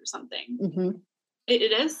Outdoorsy or something. Mm-hmm.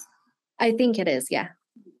 It is? I think it is, yeah.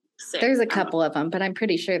 Sick. There's a couple of them, but I'm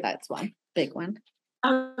pretty sure that's one big one.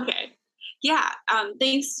 Okay. Yeah.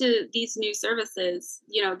 Thanks to these new services,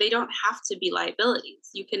 they don't have to be liabilities.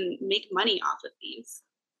 You can make money off of these.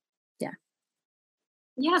 Yeah.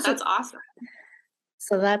 Yeah, that's awesome.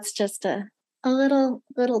 So that's just a little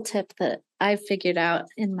tip that I've figured out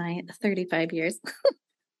in my 35 years.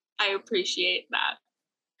 I appreciate that.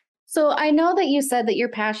 So I know that you said that you're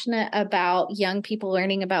passionate about young people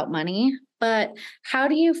learning about money, but how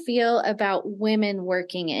do you feel about women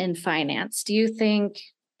working in finance? Do you think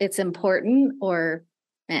it's important, or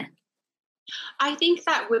eh? I think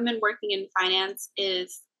that women working in finance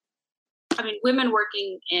women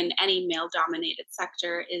working in any male-dominated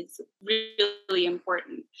sector is really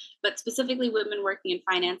important. But specifically women working in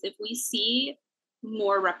finance, if we see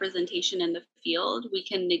more representation in the field, we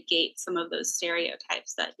can negate some of those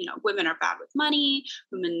stereotypes that, women are bad with money,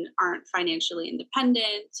 women aren't financially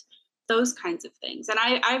independent, those kinds of things. And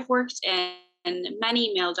I've worked in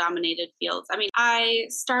many male-dominated fields. I mean, I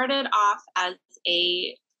started off as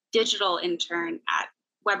a digital intern at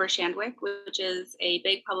Weber Shandwick, which is a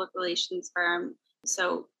big public relations firm.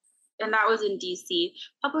 And that was in DC.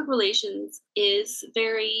 Public relations is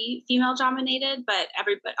very female dominated, but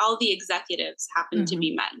all the executives happen to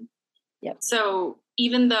be men. Yep. So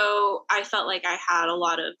even though I felt like I had a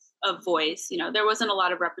lot of voice, there wasn't a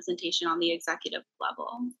lot of representation on the executive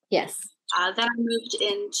level. Yes. Then I moved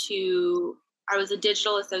I was a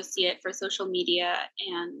digital associate for social media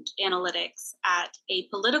and analytics at a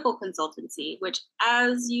political consultancy, which,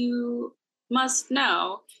 as you must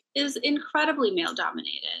know, is incredibly male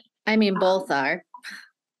dominated. I mean, both are.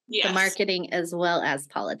 Yes. The marketing as well as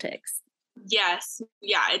politics. Yes.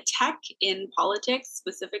 Yeah. Tech in politics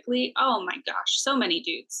specifically. Oh my gosh. So many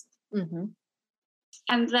dudes. Mm-hmm.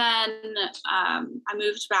 And then I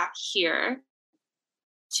moved back here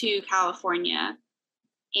to California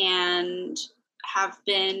and have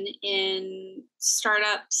been in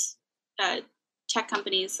startups, tech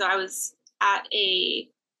companies. So I was at a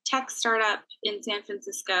tech startup in San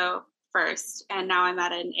Francisco first, and now I'm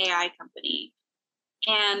at an AI company.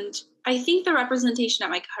 And I think the representation at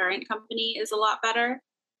my current company is a lot better.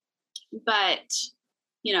 But,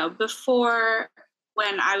 before,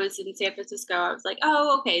 when I was in San Francisco, I was like,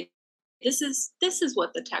 oh, okay, this is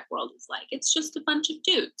what the tech world is like. It's just a bunch of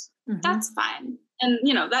dudes. Mm-hmm. That's fine. And,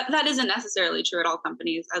 that isn't necessarily true at all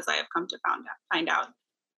companies, as I have come to find out.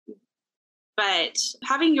 But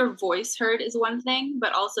having your voice heard is one thing,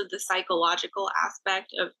 but also the psychological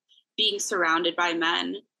aspect of being surrounded by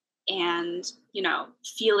men and,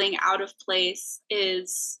 feeling out of place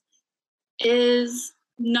is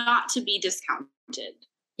not to be discounted.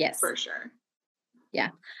 Yes. For sure. Yeah.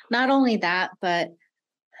 Not only that, but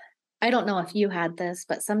I don't know if you had this,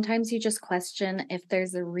 but sometimes you just question if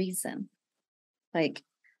there's a reason. Like,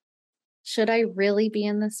 should I really be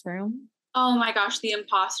in this room? Oh my gosh, the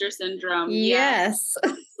imposter syndrome. Yes.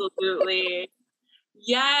 Absolutely.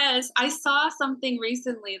 Yes, I saw something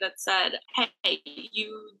recently that said, "Hey,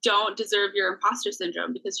 you don't deserve your imposter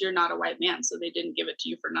syndrome because you're not a white man, so they didn't give it to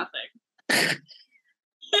you for nothing."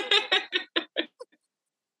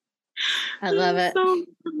 I love it. So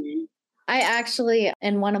funny. I actually,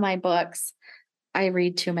 in one of my books, I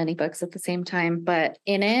read too many books at the same time, but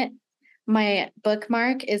in it, my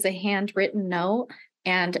bookmark is a handwritten note,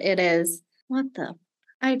 and it is,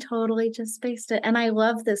 I totally just spaced it. And I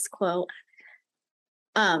love this quote.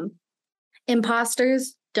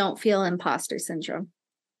 Imposters don't feel imposter syndrome.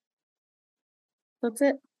 That's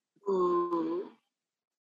it. Ooh.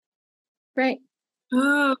 Right.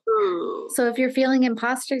 Ooh. So if you're feeling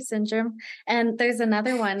imposter syndrome, and there's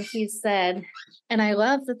another one he said, and I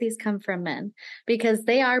love that these come from men because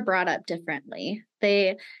they are brought up differently.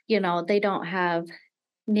 They don't have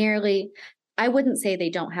nearly, I wouldn't say they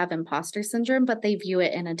don't have imposter syndrome, but they view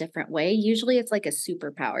it in a different way. Usually it's like a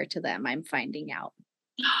superpower to them, I'm finding out.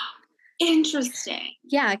 Interesting.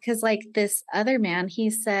 Yeah, because like this other man, he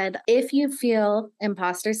said, if you feel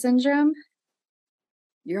imposter syndrome,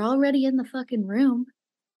 you're already in the fucking room.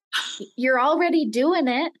 You're already doing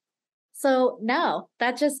it. So no,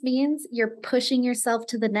 that just means you're pushing yourself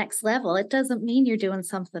to the next level. It doesn't mean you're doing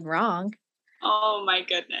something wrong. Oh my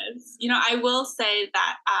goodness. I will say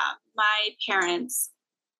that my parents,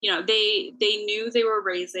 they knew they were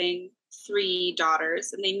raising 3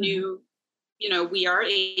 daughters, and they knew, we are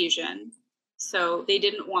Asian. So they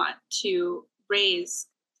didn't want to raise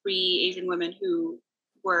 3 Asian women who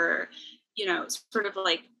were, sort of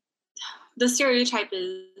like, the stereotype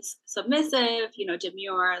is submissive,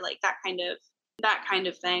 demure, like that kind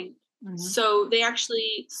of thing. Mhm. So they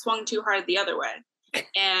actually swung too hard the other way.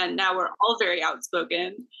 And now we're all very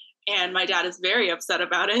outspoken, and my dad is very upset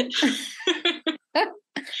about it.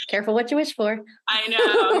 Careful what you wish for. I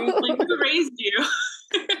know. He's like, who raised you?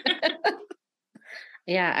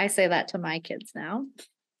 Yeah, I say that to my kids now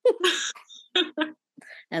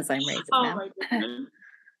as I'm raising Oh them. my goodness.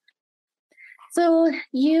 So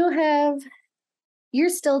you're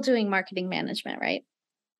still doing marketing management, right?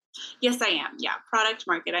 Yes, I am. Yeah, product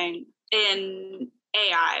marketing in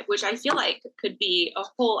AI, which I feel like could be a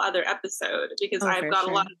whole other episode because I've got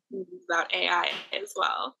a lot of things about AI as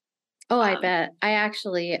well. Oh, I bet. I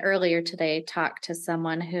actually earlier today talked to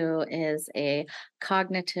someone who is a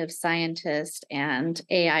cognitive scientist and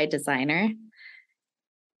AI designer.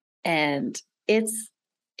 And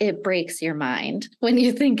it breaks your mind when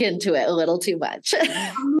you think into it a little too much.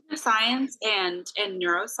 Science and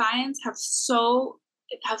neuroscience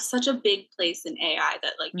have such a big place in AI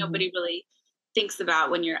that nobody really thinks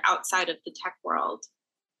about when you're outside of the tech world.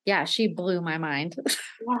 Yeah, she blew my mind.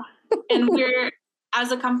 Yeah. And as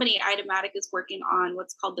a company, Idamatic is working on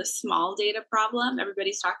what's called the small data problem.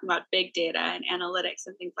 Everybody's talking about big data and analytics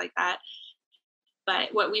and things like that.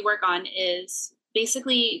 But what we work on is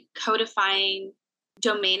basically codifying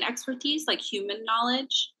domain expertise, like human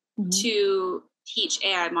knowledge, to teach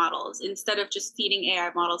AI models instead of just feeding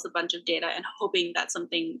AI models a bunch of data and hoping that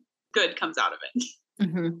something good comes out of it.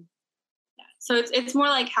 Yeah. So it's more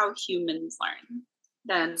like how humans learn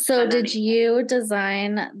than. So did you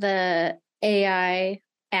design the AI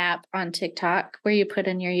app on TikTok where you put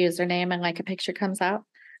in your username and like a picture comes out?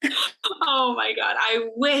 Oh my God. I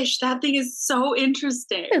wish. That thing is so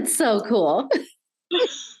interesting. It's so cool.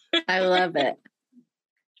 I love it.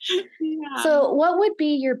 Yeah. So what would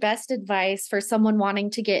be your best advice for someone wanting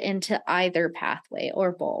to get into either pathway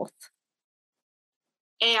or both?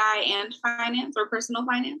 AI and finance or personal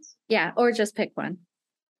finance? Yeah, or just pick one.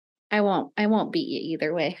 I won't beat you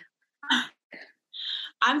either way.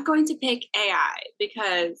 I'm going to pick AI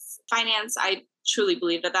because finance, I truly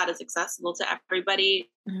believe that is accessible to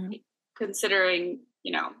everybody, considering,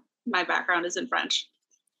 my background is in French.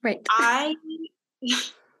 Right.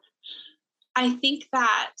 I think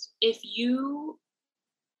that if you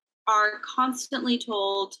are constantly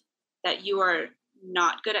told that you are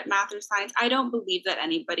not good at math or science, I don't believe that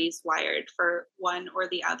anybody's wired for one or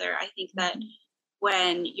the other. I think that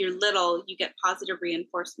when you're little, you get positive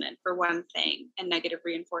reinforcement for one thing and negative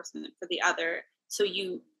reinforcement for the other. So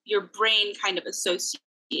your brain kind of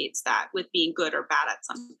associates that with being good or bad at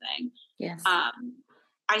something. Yes.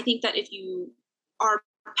 I think that if you are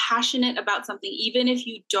passionate about something, even if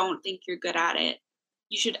you don't think you're good at it,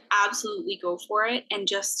 you should absolutely go for it and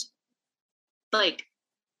just fuck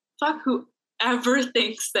ever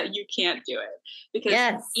thinks that you can't do it. Because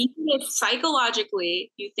Yes. even if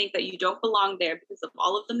psychologically you think that you don't belong there because of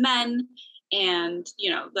all of the men and,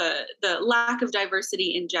 you know, the lack of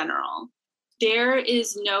diversity in general, there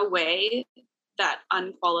is no way that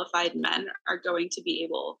unqualified men are going to be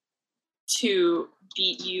able to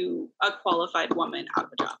beat you, a qualified woman, out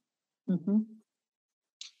of a job. Mm-hmm.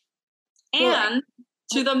 And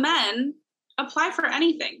to the men, apply for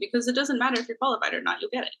anything, because it doesn't matter if you're qualified or not,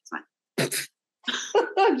 you'll get it. It's fine.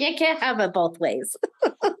 You can't have it both ways.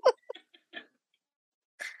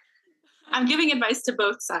 I'm giving advice to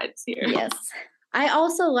both sides here. Yes. I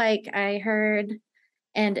also I heard,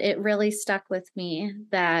 and it really stuck with me,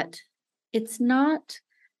 that it's not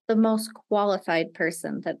the most qualified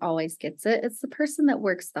person that always gets it. It's the person that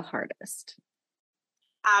works the hardest.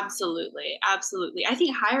 Absolutely. Absolutely. I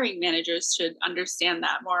think hiring managers should understand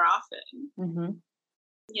that more often. Mm-hmm.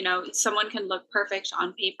 You know, someone can look perfect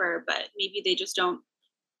on paper, but maybe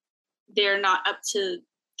they're not up to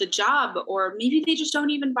the job, or maybe they just don't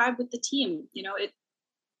even vibe with the team. You know,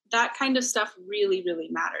 that kind of stuff really, really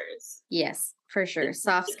matters. Yes, for sure.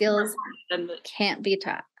 Soft skills can't be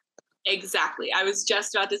taught. Exactly. I was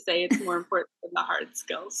just about to say it's more important than the hard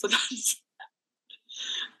skills. So that's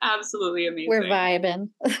absolutely amazing. We're vibing.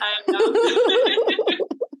 I know.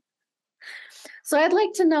 So I'd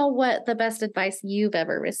like to know what the best advice you've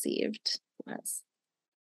ever received was.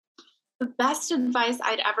 The best advice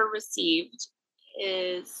I'd ever received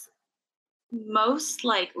is most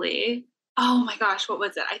likely, oh my gosh, what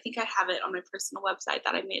was it? I think I have it on my personal website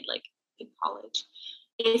that I made like in college.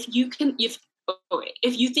 If you think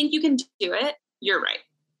you can do it, you're right.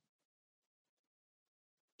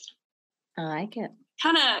 I like it.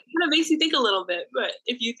 Kind of makes you think a little bit, but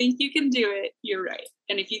if you think you can do it, you're right.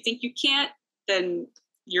 And if you think you can't, then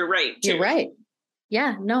you're right too. You're right.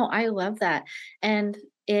 Yeah, no, I love that. And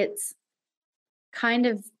it's kind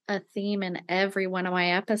of a theme in every one of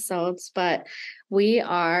my episodes, but we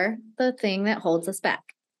are the thing that holds us back.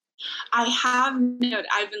 I have noted,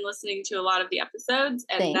 I've been listening to a lot of the episodes,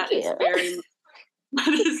 and that is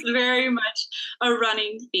very much a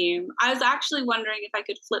running theme. I was actually wondering if I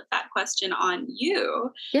could flip that question on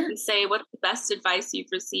you and say, what's the best advice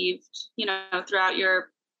you've received, you know, throughout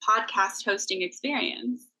your podcast hosting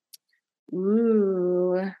experience?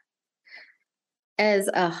 Ooh. As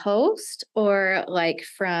a host, or like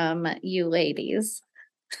from you ladies?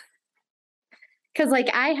 Because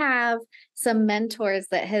I have some mentors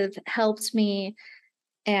that have helped me.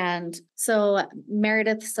 And so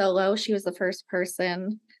Meredith Solo, she was the first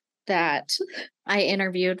person that I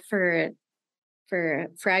interviewed for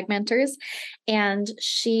Fragmenters. And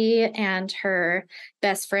she and her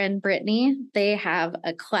best friend, Brittany, they have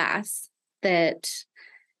a class that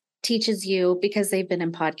teaches you, because they've been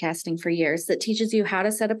in podcasting for years, that teaches you how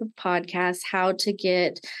to set up a podcast, how to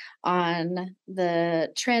get on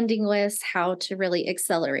the trending list, how to really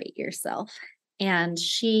accelerate yourself. And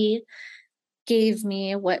she gave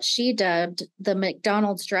me what she dubbed the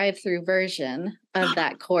McDonald's drive-through version of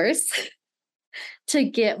that course to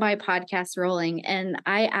get my podcast rolling. And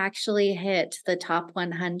I actually hit the top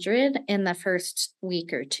 100 in the first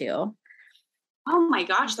week or two. Oh my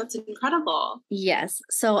gosh, that's incredible. Yes.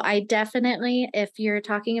 So I definitely, if you're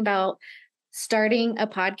talking about starting a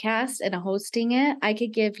podcast and hosting it, I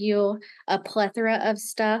could give you a plethora of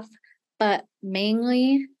stuff, but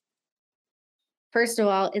mainly, first of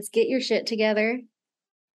all, it's get your shit together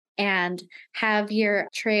and have your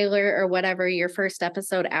trailer or whatever, your first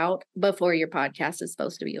episode out before your podcast is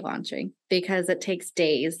supposed to be launching, because it takes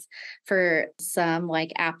days for some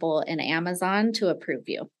like Apple and Amazon to approve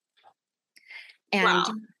you. And wow.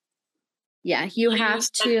 Yeah, you have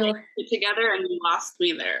to get it together, and you lost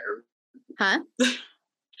me there. Huh?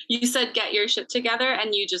 You said get your shit together,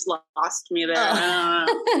 and you just lost me there.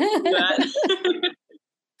 Oh.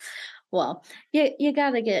 Well, you got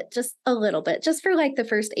to get just a little bit, just for like the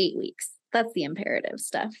first 8 weeks. That's the imperative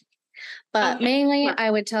stuff. But mainly,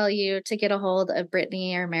 I would tell you to get a hold of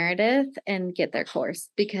Brittany or Meredith and get their course,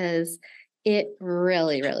 because it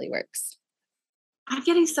really, really works. I'm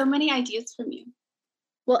getting so many ideas from you.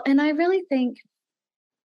 Well, and I really think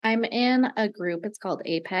I'm in a group, it's called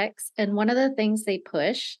Apex, and one of the things they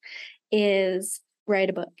push is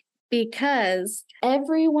write a book, because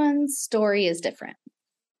everyone's story is different.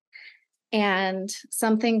 And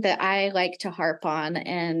something that I like to harp on,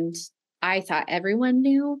 and I thought everyone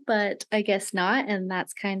knew, but I guess not, and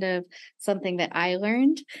that's kind of something that I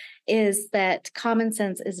learned, is that common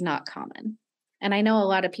sense is not common. And I know a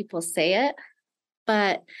lot of people say it,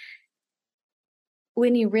 but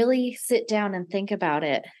when you really sit down and think about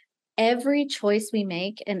it, every choice we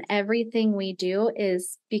make and everything we do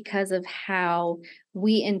is because of how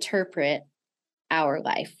we interpret our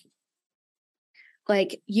life.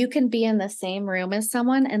 Like you can be in the same room as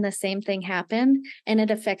someone and the same thing happened, and it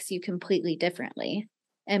affects you completely differently.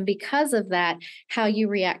 And because of that, how you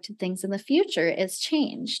react to things in the future is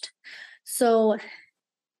changed. So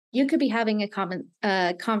you could be having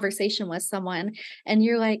a conversation with someone and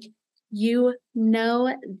you're like, you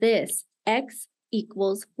know this, X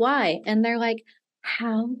equals Y. And they're like,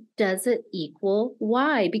 how does it equal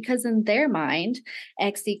Y? Because in their mind,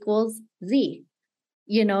 X equals Z.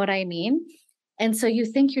 You know what I mean? And so you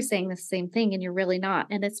think you're saying the same thing and you're really not.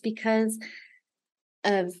 And it's because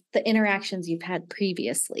of the interactions you've had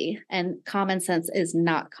previously, and common sense is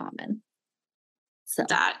not common. So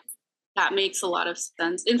that makes a lot of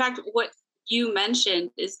sense. In fact, what you mentioned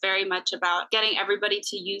is very much about getting everybody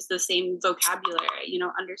to use the same vocabulary,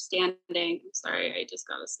 understanding. I'm sorry, I just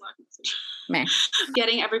got a Slack message.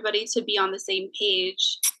 Getting everybody to be on the same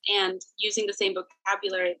page and using the same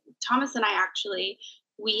vocabulary. Thomas and I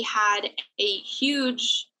we had a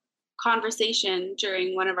huge conversation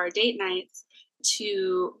during one of our date nights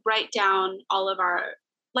to write down all of our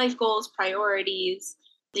life goals, priorities,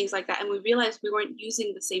 things like that. And we realized we weren't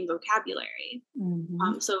using the same vocabulary.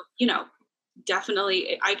 Mm-hmm. So,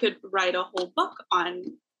 definitely I could write a whole book on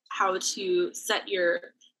how to set your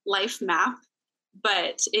life map,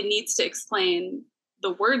 but it needs to explain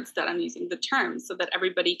the words that I'm using, the terms, so that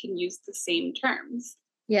everybody can use the same terms.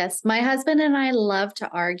 Yes, my husband and I love to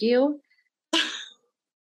argue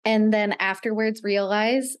and then afterwards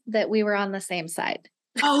realize that we were on the same side.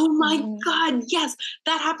 Oh my God, yes.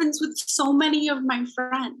 That happens with so many of my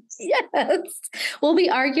friends. Yes. We'll be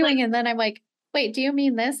arguing and then I'm like, wait, do you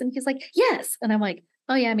mean this? And he's like, yes. And I'm like,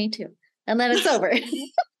 oh yeah, me too. And then it's over.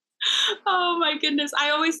 Oh my goodness.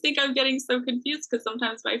 I always think I'm getting so confused because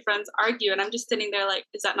sometimes my friends argue and I'm just sitting there like,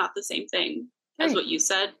 is that not the same thing as what you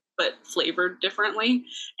said, but flavored differently?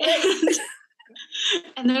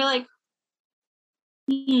 And they're like,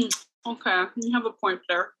 okay, you have a point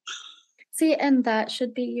there. See, and that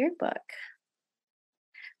should be your book.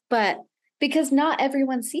 But because not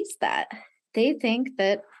everyone sees that. They think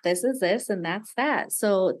that this is this and that's that.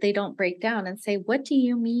 So they don't break down and say, what do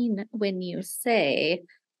you mean when you say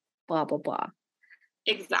blah, blah, blah?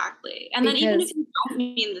 Exactly. And then even if you don't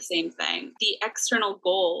mean the same thing, the external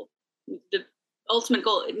goal, the ultimate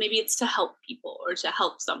goal, maybe it's to help people or to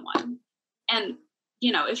help someone. And,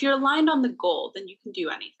 if you're aligned on the goal, then you can do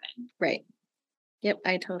anything. Right. Yep,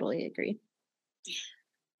 I totally agree.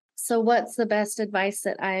 So what's the best advice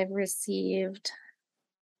that I've received,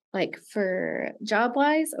 like for job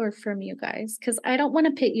wise or from you guys? Because I don't want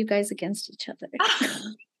to pit you guys against each other.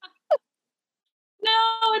 No,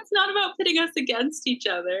 it's not about pitting us against each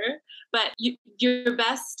other, but your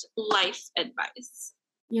best life advice.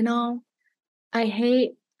 I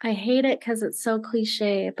hate it because it's so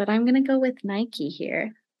cliche, but I'm going to go with Nike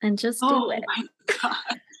here and just do it. Oh my God.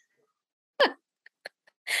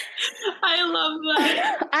 I love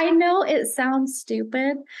that. I know it sounds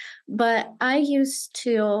stupid, but I used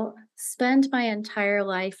to spend my entire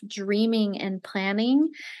life dreaming and planning,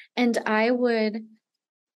 and I would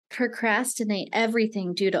procrastinate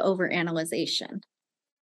everything due to overanalyzation.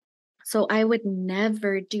 So I would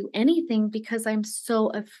never do anything because I'm so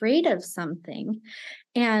afraid of something.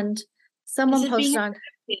 And someone posted on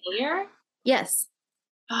failure. Yes.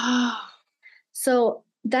 Oh. So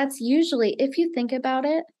that's usually, if you think about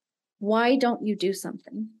it, why don't you do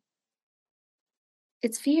something?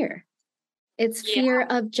 It's fear. It's fear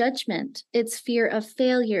of judgment. It's fear of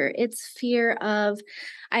failure. It's fear of,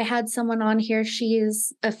 I had someone on here,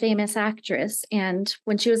 she's a famous actress. And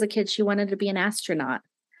when she was a kid, she wanted to be an astronaut.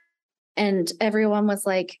 And everyone was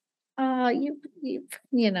like, oh, you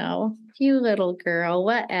little girl,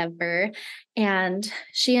 whatever. And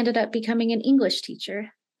she ended up becoming an English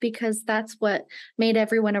teacher because that's what made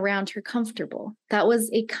everyone around her comfortable. That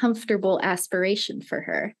was a comfortable aspiration for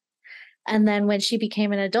her. And then when she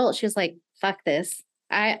became an adult, she was like, fuck this.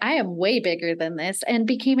 I am way bigger than this, and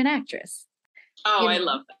became an actress. Oh, I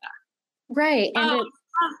love that. Right. And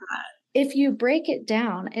if you break it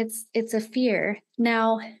down, it's a fear.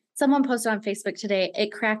 Now, someone posted on Facebook today,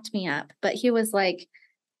 it cracked me up, but he was like,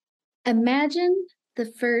 imagine the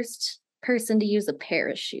first person to use a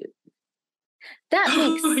parachute. That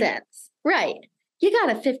makes sense. Right. You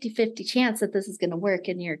got a 50-50 chance that this is going to work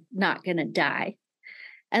and you're not going to die.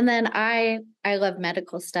 And then I love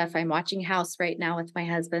medical stuff. I'm watching House right now with my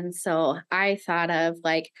husband. So I thought of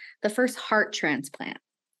like the first heart transplant,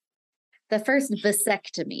 the first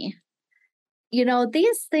vasectomy.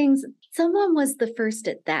 These things, someone was the first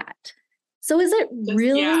at that. So is it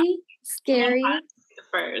really scary.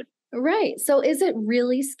 First. Right. So is it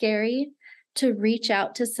really scary to reach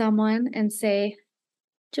out to someone and say,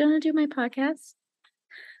 do you want to do my podcast?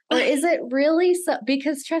 Or is it really so?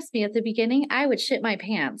 Because trust me, at the beginning, I would shit my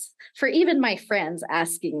pants for even my friends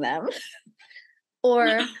asking them.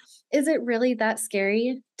 Or is it really that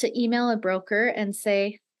scary to email a broker and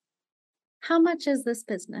say, how much is this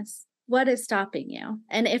business? What is stopping you?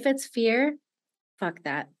 And if it's fear, fuck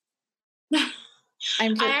that.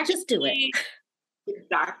 Just do it.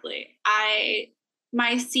 Exactly.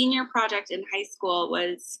 My senior project in high school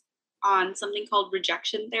was on something called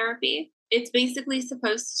rejection therapy. It's basically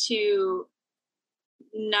supposed to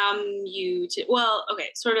numb you to,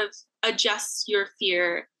 sort of adjust your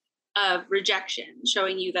fear of rejection,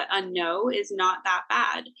 showing you that a no is not that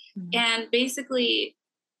bad. Mm-hmm. And basically,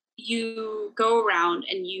 you go around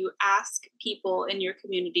and you ask people in your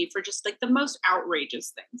community for just like the most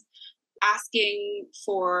outrageous things, asking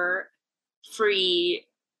for free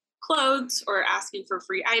clothes or asking for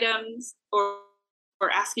free items or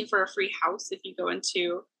asking for a free house if you go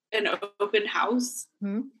into an open house.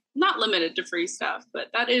 Mm-hmm. Not limited to free stuff, but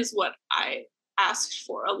that is what I asked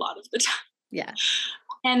for a lot of the time. Yeah.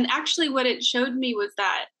 And actually what it showed me was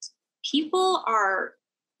that people are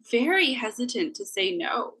very hesitant to say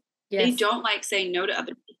no. Yes. They don't like saying no to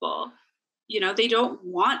other people. You know, they don't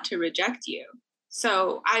want to reject you.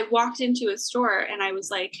 So I walked into a store and I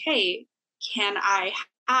was like, hey, can I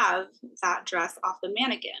have that dress off the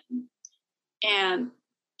mannequin? And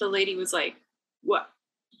the lady was like, what?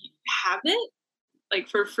 You have it? Like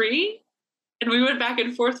for free? And we went back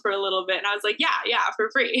and forth for a little bit. And I was like, yeah, for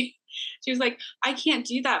free. She was like, I can't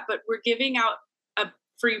do that, but we're giving out a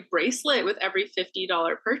free bracelet with every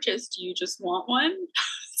 $50 purchase. Do you just want one?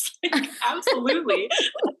 Like, absolutely.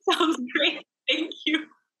 That sounds great. Thank you.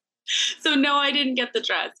 So no, I didn't get the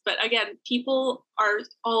dress. But again, people are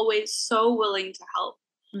always so willing to help.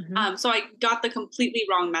 Mm-hmm. So I got the completely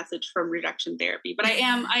wrong message from rejection therapy. But I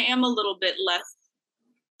am a little bit less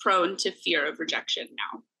prone to fear of rejection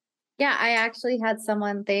now. Yeah, I actually had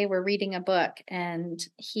someone, they were reading a book and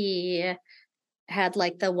he had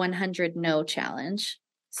like the 100 no challenge.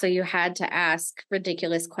 So you had to ask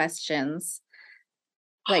ridiculous questions,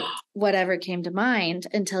 like whatever came to mind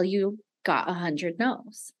until you got 100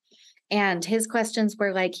 no's. And his questions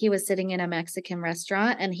were like, he was sitting in a Mexican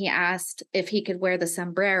restaurant and he asked if he could wear the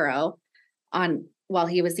sombrero on while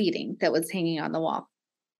he was eating that was hanging on the wall.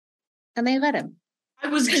 And they let him. I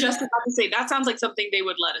was just about to say, that sounds like something they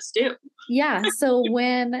would let us do. Yeah. So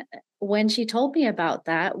when she told me about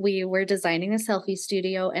that, we were designing a selfie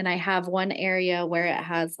studio and I have one area where it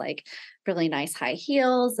has like really nice high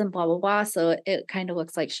heels and blah, blah, blah. So it kind of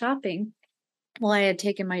looks like shopping. Well, I had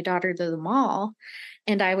taken my daughter to the mall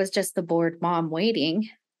and I was just the bored mom waiting.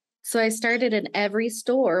 So I started in every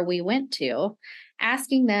store we went to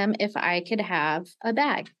asking them if I could have a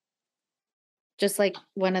bag. Just like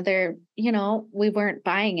one of their, we weren't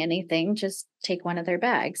buying anything, just take one of their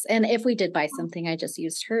bags. And if we did buy something, I just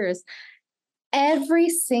used hers. Every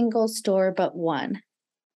single store but one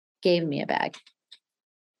gave me a bag.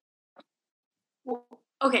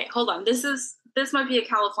 Okay, hold on. This might be a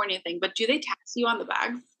California thing, but do they tax you on the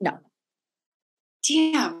bag? No.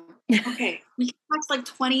 Damn. Okay. We can tax like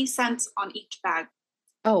 20 cents on each bag.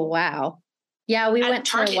 Oh, wow. Yeah, we went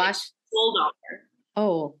to $1.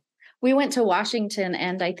 Oh, we went to Washington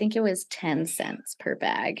and I think it was 10 cents per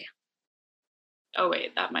bag. Oh,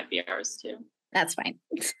 wait, that might be ours too. That's fine.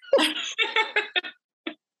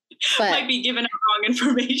 But might be giving out wrong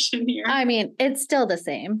information here. I mean, it's still the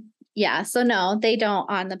same. Yeah. So no, they don't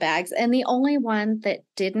on the bags. And the only one that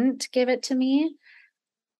didn't give it to me,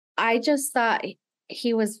 I just thought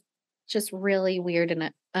he was just really weird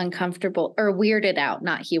and uncomfortable, or weirded out.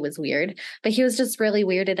 Not he was weird, but he was just really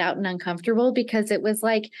weirded out and uncomfortable because it was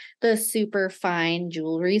like the super fine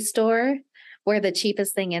jewelry store where the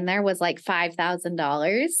cheapest thing in there was like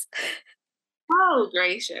 $5,000. Oh,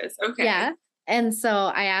 gracious. Okay. Yeah. And so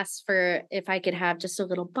I asked for if I could have just a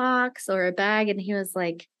little box or a bag. And he was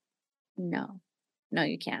like, no,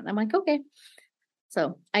 you can't. I'm like, okay.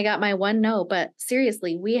 So I got my one no, but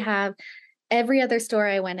seriously, we have every other store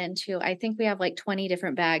I went into, I think we have like 20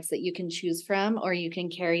 different bags that you can choose from, or you can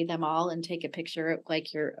carry them all and take a picture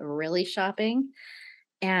like you're really shopping.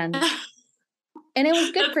 And it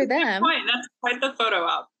was good for them. That's quite the photo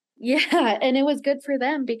op. Yeah. And it was good for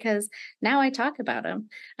them because now I talk about them.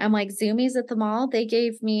 I'm like, Zoomies at the mall, they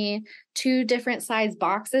gave me 2 different size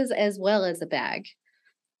boxes as well as a bag.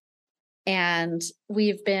 And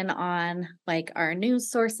we've been on like our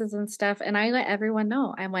news sources and stuff. And I let everyone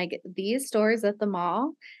know, I'm like, these stores at the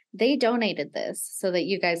mall, they donated this so that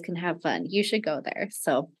you guys can have fun. You should go there.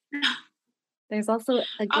 So There's also a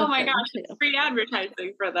Oh good my thing gosh, too. it's free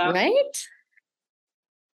advertising for them. Right?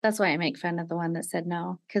 That's why I make fun of the one that said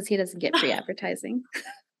no, because he doesn't get free advertising.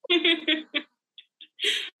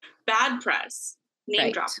 Bad press. Name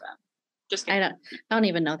Right. drop them. Just I kidding. don't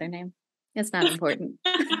even know their name. It's not important.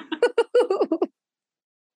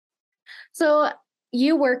 So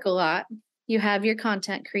you work a lot. You have your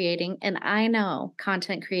content creating, and I know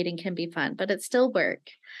content creating can be fun, but it's still work.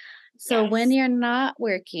 So when Yes. you're not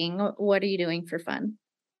working, what are you doing for fun?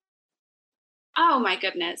 Oh my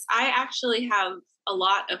goodness. I actually have a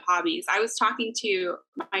lot of hobbies. I was talking to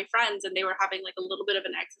my friends and they were having like a little bit of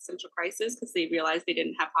an existential crisis because they realized they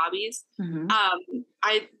didn't have hobbies. Mhm.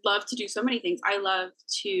 I love to do so many things. I love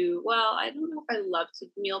to, well, I don't know if I love to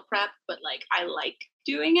meal prep, but like I like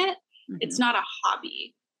doing it. It's Mhm. not a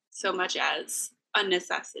hobby so much as a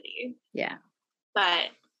necessity. Yeah.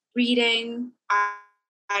 But reading,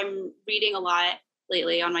 I'm reading a lot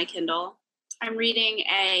lately on my Kindle. I'm reading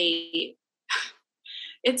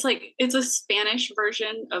it's a Spanish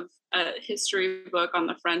version of a history book on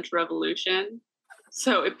the French Revolution.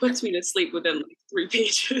 So it puts me to sleep within like 3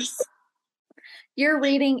 pages. You're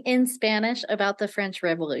reading in Spanish about the French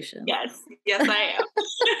Revolution Yes, yes, I am.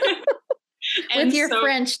 with And your so,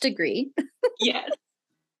 French degree. yes.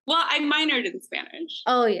 Well, I minored in Spanish.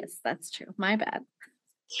 Oh, yes, that's true. My bad.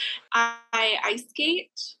 I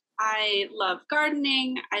skate. I love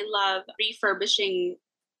gardening. I love refurbishing.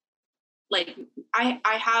 Like I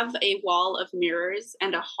have a wall of mirrors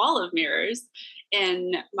and a hall of mirrors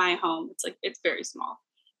in my home. It's like it's very small,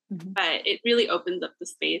 Mhm. but it really opens up the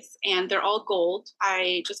space, and they're all gold.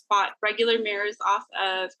 I just bought regular mirrors off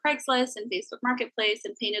of Craigslist and Facebook Marketplace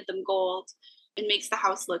and painted them gold. It makes the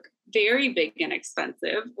house look very big and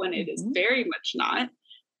expensive when it is Mhm. very much not.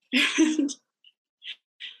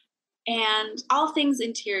 And all things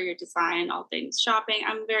interior design, all things shopping.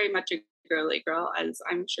 I'm very much a girly girl, as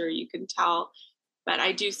I'm sure you can tell, but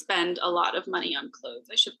I do spend a lot of money on clothes.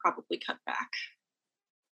 I should probably cut back.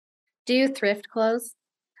 Do you thrift clothes?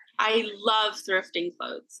 I love thrifting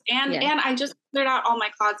clothes, and Yeah. I just cleared out all my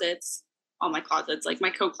closets, like my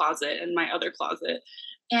coat closet and my other closet,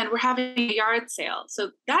 and we're having a yard sale.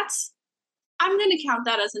 So that's I'm going to count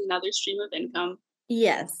that as another stream of income.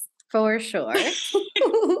 Yes, for sure.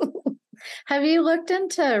 Have you looked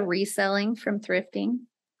into reselling from thrifting?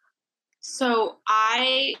 So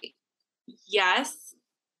yes,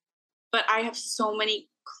 but I have so many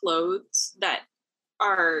clothes that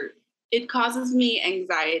are it causes me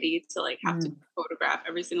anxiety to like have to Mm. photograph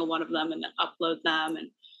every single one of them and then upload them,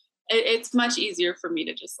 and it's much easier for me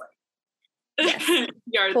to just Yes, like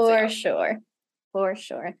yard for sale. sure. For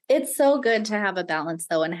sure. It's so good to have a balance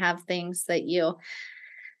though and have things that you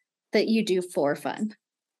do for fun.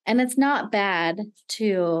 And it's not bad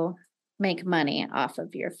to make money off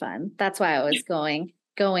of your fun. That's why I was going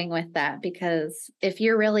with that, because if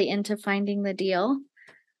you're really into finding the deal,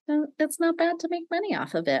 then it's not bad to make money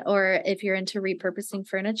off of it. Or if you're into repurposing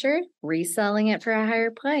furniture, reselling it for a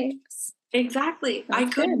higher price. Exactly. I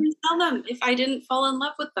That's could good. resell them if I didn't fall in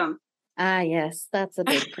love with them. Ah, yes, that's a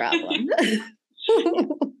big problem.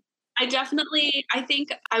 I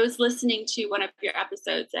think I was listening to one of your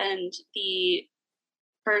episodes and the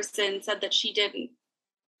person said that she didn't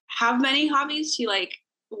have many hobbies. She like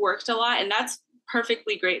worked a lot, and that's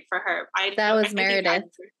perfectly great for her. That was I think Meredith.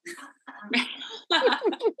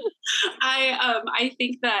 I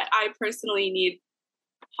think that I personally need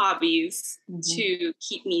hobbies Mhm. to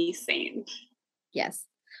keep me sane. Yes.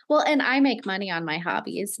 Well, and I make money on my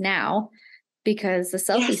hobbies now because the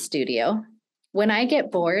selfie Yes. studio, when I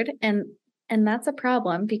get bored, and that's a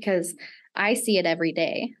problem because I see it every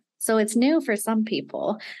day. So it's new for some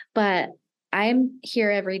people, but I'm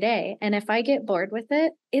here every day. And if I get bored with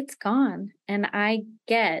it, it's gone and I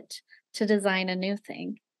get to design a new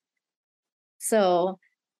thing. So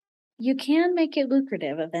you can make it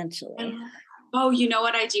lucrative eventually. Oh, you know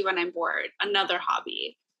what I do when I'm bored? Another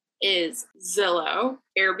hobby is Zillow,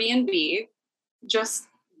 Airbnb, just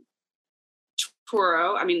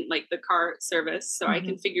Turo. I mean, like the car service, so I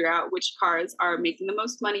can Mhm. figure out which cars are making the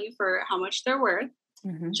most money for how much they're worth.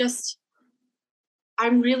 Mhm. Just,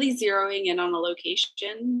 I'm really zeroing in on a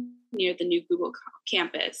location near the new Google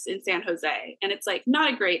campus in San Jose. And it's like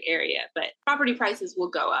not a great area, but property prices will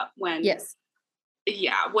go up Yes.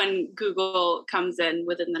 when Google comes in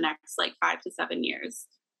within the next like 5 to 7 years.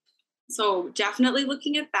 So definitely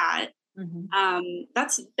looking at that. Mhm.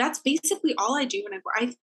 That's basically all I do when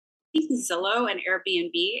I think Zillow and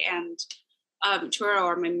Airbnb and Turo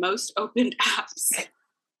are my most opened apps,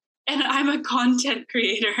 and I'm a content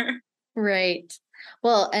creator. Right.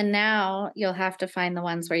 Well, and now you'll have to find the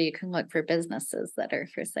ones where you can look for businesses that are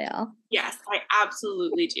for sale. Yes, I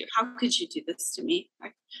absolutely do. How could you do this to me?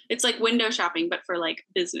 It's like window shopping, but for like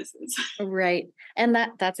businesses. Right. And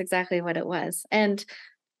that's exactly what it was. And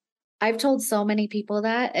I've told so many people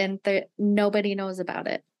that, and nobody knows about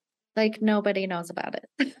it. Like nobody knows about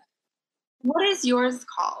it. What is yours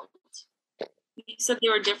called? You said they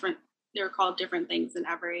were different. They were called different things in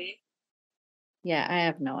every. Yeah, I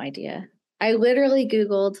have no idea. I literally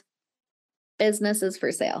Googled businesses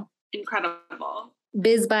for sale. Incredible.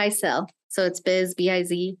 Biz buy sell. So it's biz,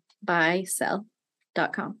 B-I-Z, buy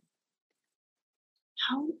sell.com.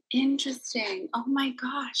 How interesting. Oh my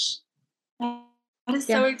gosh. That is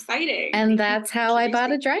so exciting. And that's how I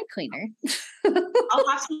bought a dry cleaner. I'll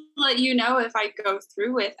have to let you know if I go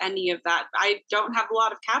through with any of that. I don't have a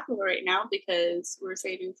lot of capital right now because we're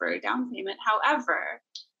saving for a down payment. However,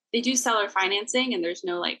 they do seller financing and there's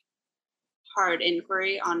no like hard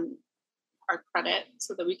inquiry on our credit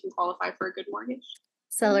so that we can qualify for a good mortgage.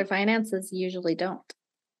 Seller finances usually don't.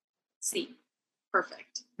 See,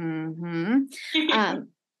 perfect. Mm-hmm.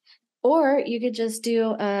 Or you could just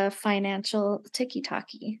do a financial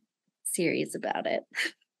ticky-tacky series about it.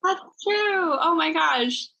 That's true. Oh my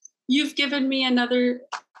gosh. You've given me another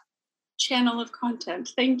channel of content.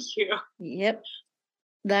 Thank you. Yep.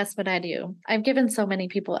 That's what I do. I've given so many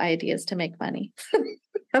people ideas to make money.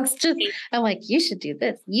 I'm like, you should do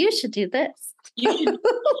this. You should do this. You should be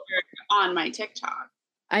featured on my TikTok.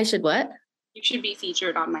 I should what? You should be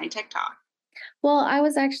featured on my TikTok. Well, I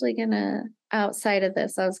was actually outside of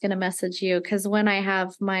this, I was going to message you because when I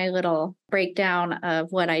have my little breakdown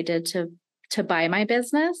of what I did to buy my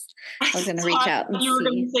business, I was going to reach out and see. You were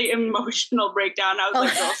going to say emotional breakdown. I was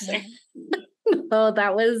like, girl, same. Oh,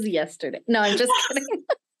 that was yesterday. No, I'm just kidding.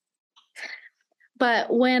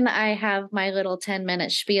 But when I have my little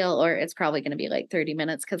 10-minute spiel, or it's probably going to be like 30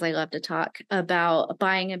 minutes because I love to talk about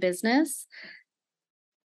buying a business,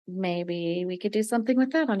 maybe we could do something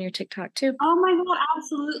with that on your TikTok too. Oh my God,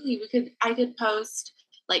 absolutely. I could post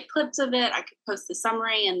like clips of it. I could post the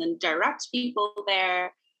summary and then direct people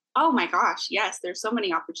there. Oh my gosh, yes, there's so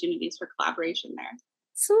many opportunities for collaboration there.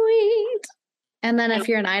 Sweet. And then if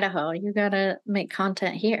you're in Idaho, you got to make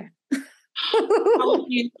content here. That would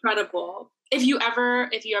be incredible. If you ever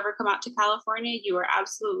come out to California, you are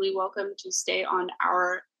absolutely welcome to stay on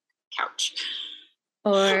our couch.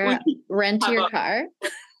 Or rent your car.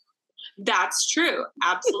 That's true.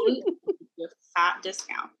 Absolutely. With a fat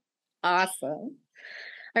discount. Awesome.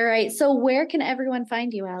 All right. So where can everyone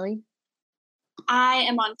find you, Allie? I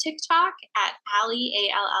am on TikTok at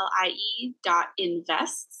Allie,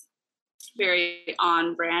 ALLIE.invests. Very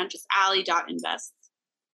on brand, just Allie.invests.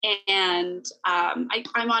 And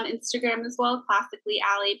I'm on Instagram as well, classically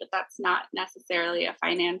Allie, but that's not necessarily a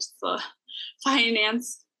finance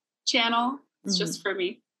channel. It's just for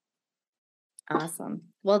me. Awesome.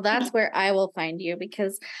 Well, that's where I will find you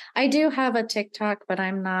because I do have a TikTok, but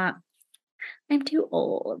I'm too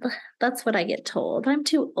old. That's what I get told. I'm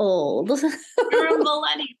too old. You're a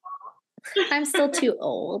millennial. I'm still too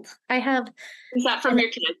old. Is that from your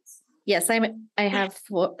kids? Yes, I have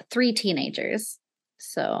 3 teenagers.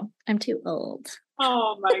 So I'm too old.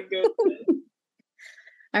 Oh my goodness.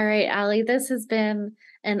 All right, Allie, this has been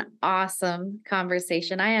an awesome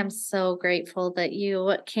conversation. I am so grateful that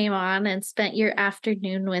you came on and spent your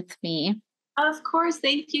afternoon with me. Of course.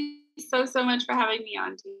 Thank you so much for having me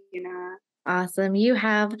on, Tina. Awesome. You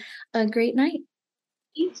have a great night.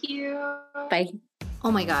 Thank you. Bye. Oh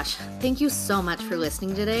my gosh, thank you so much for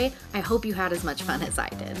listening today. I hope you had as much fun as I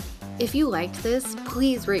did. If you liked this,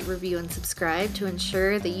 please rate, review, and subscribe to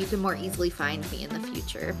ensure that you can more easily find me in the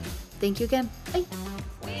future. Thank you again. Bye.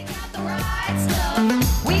 We got the right stuff.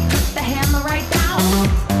 We put the hammer right down.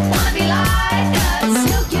 Wanna be like us.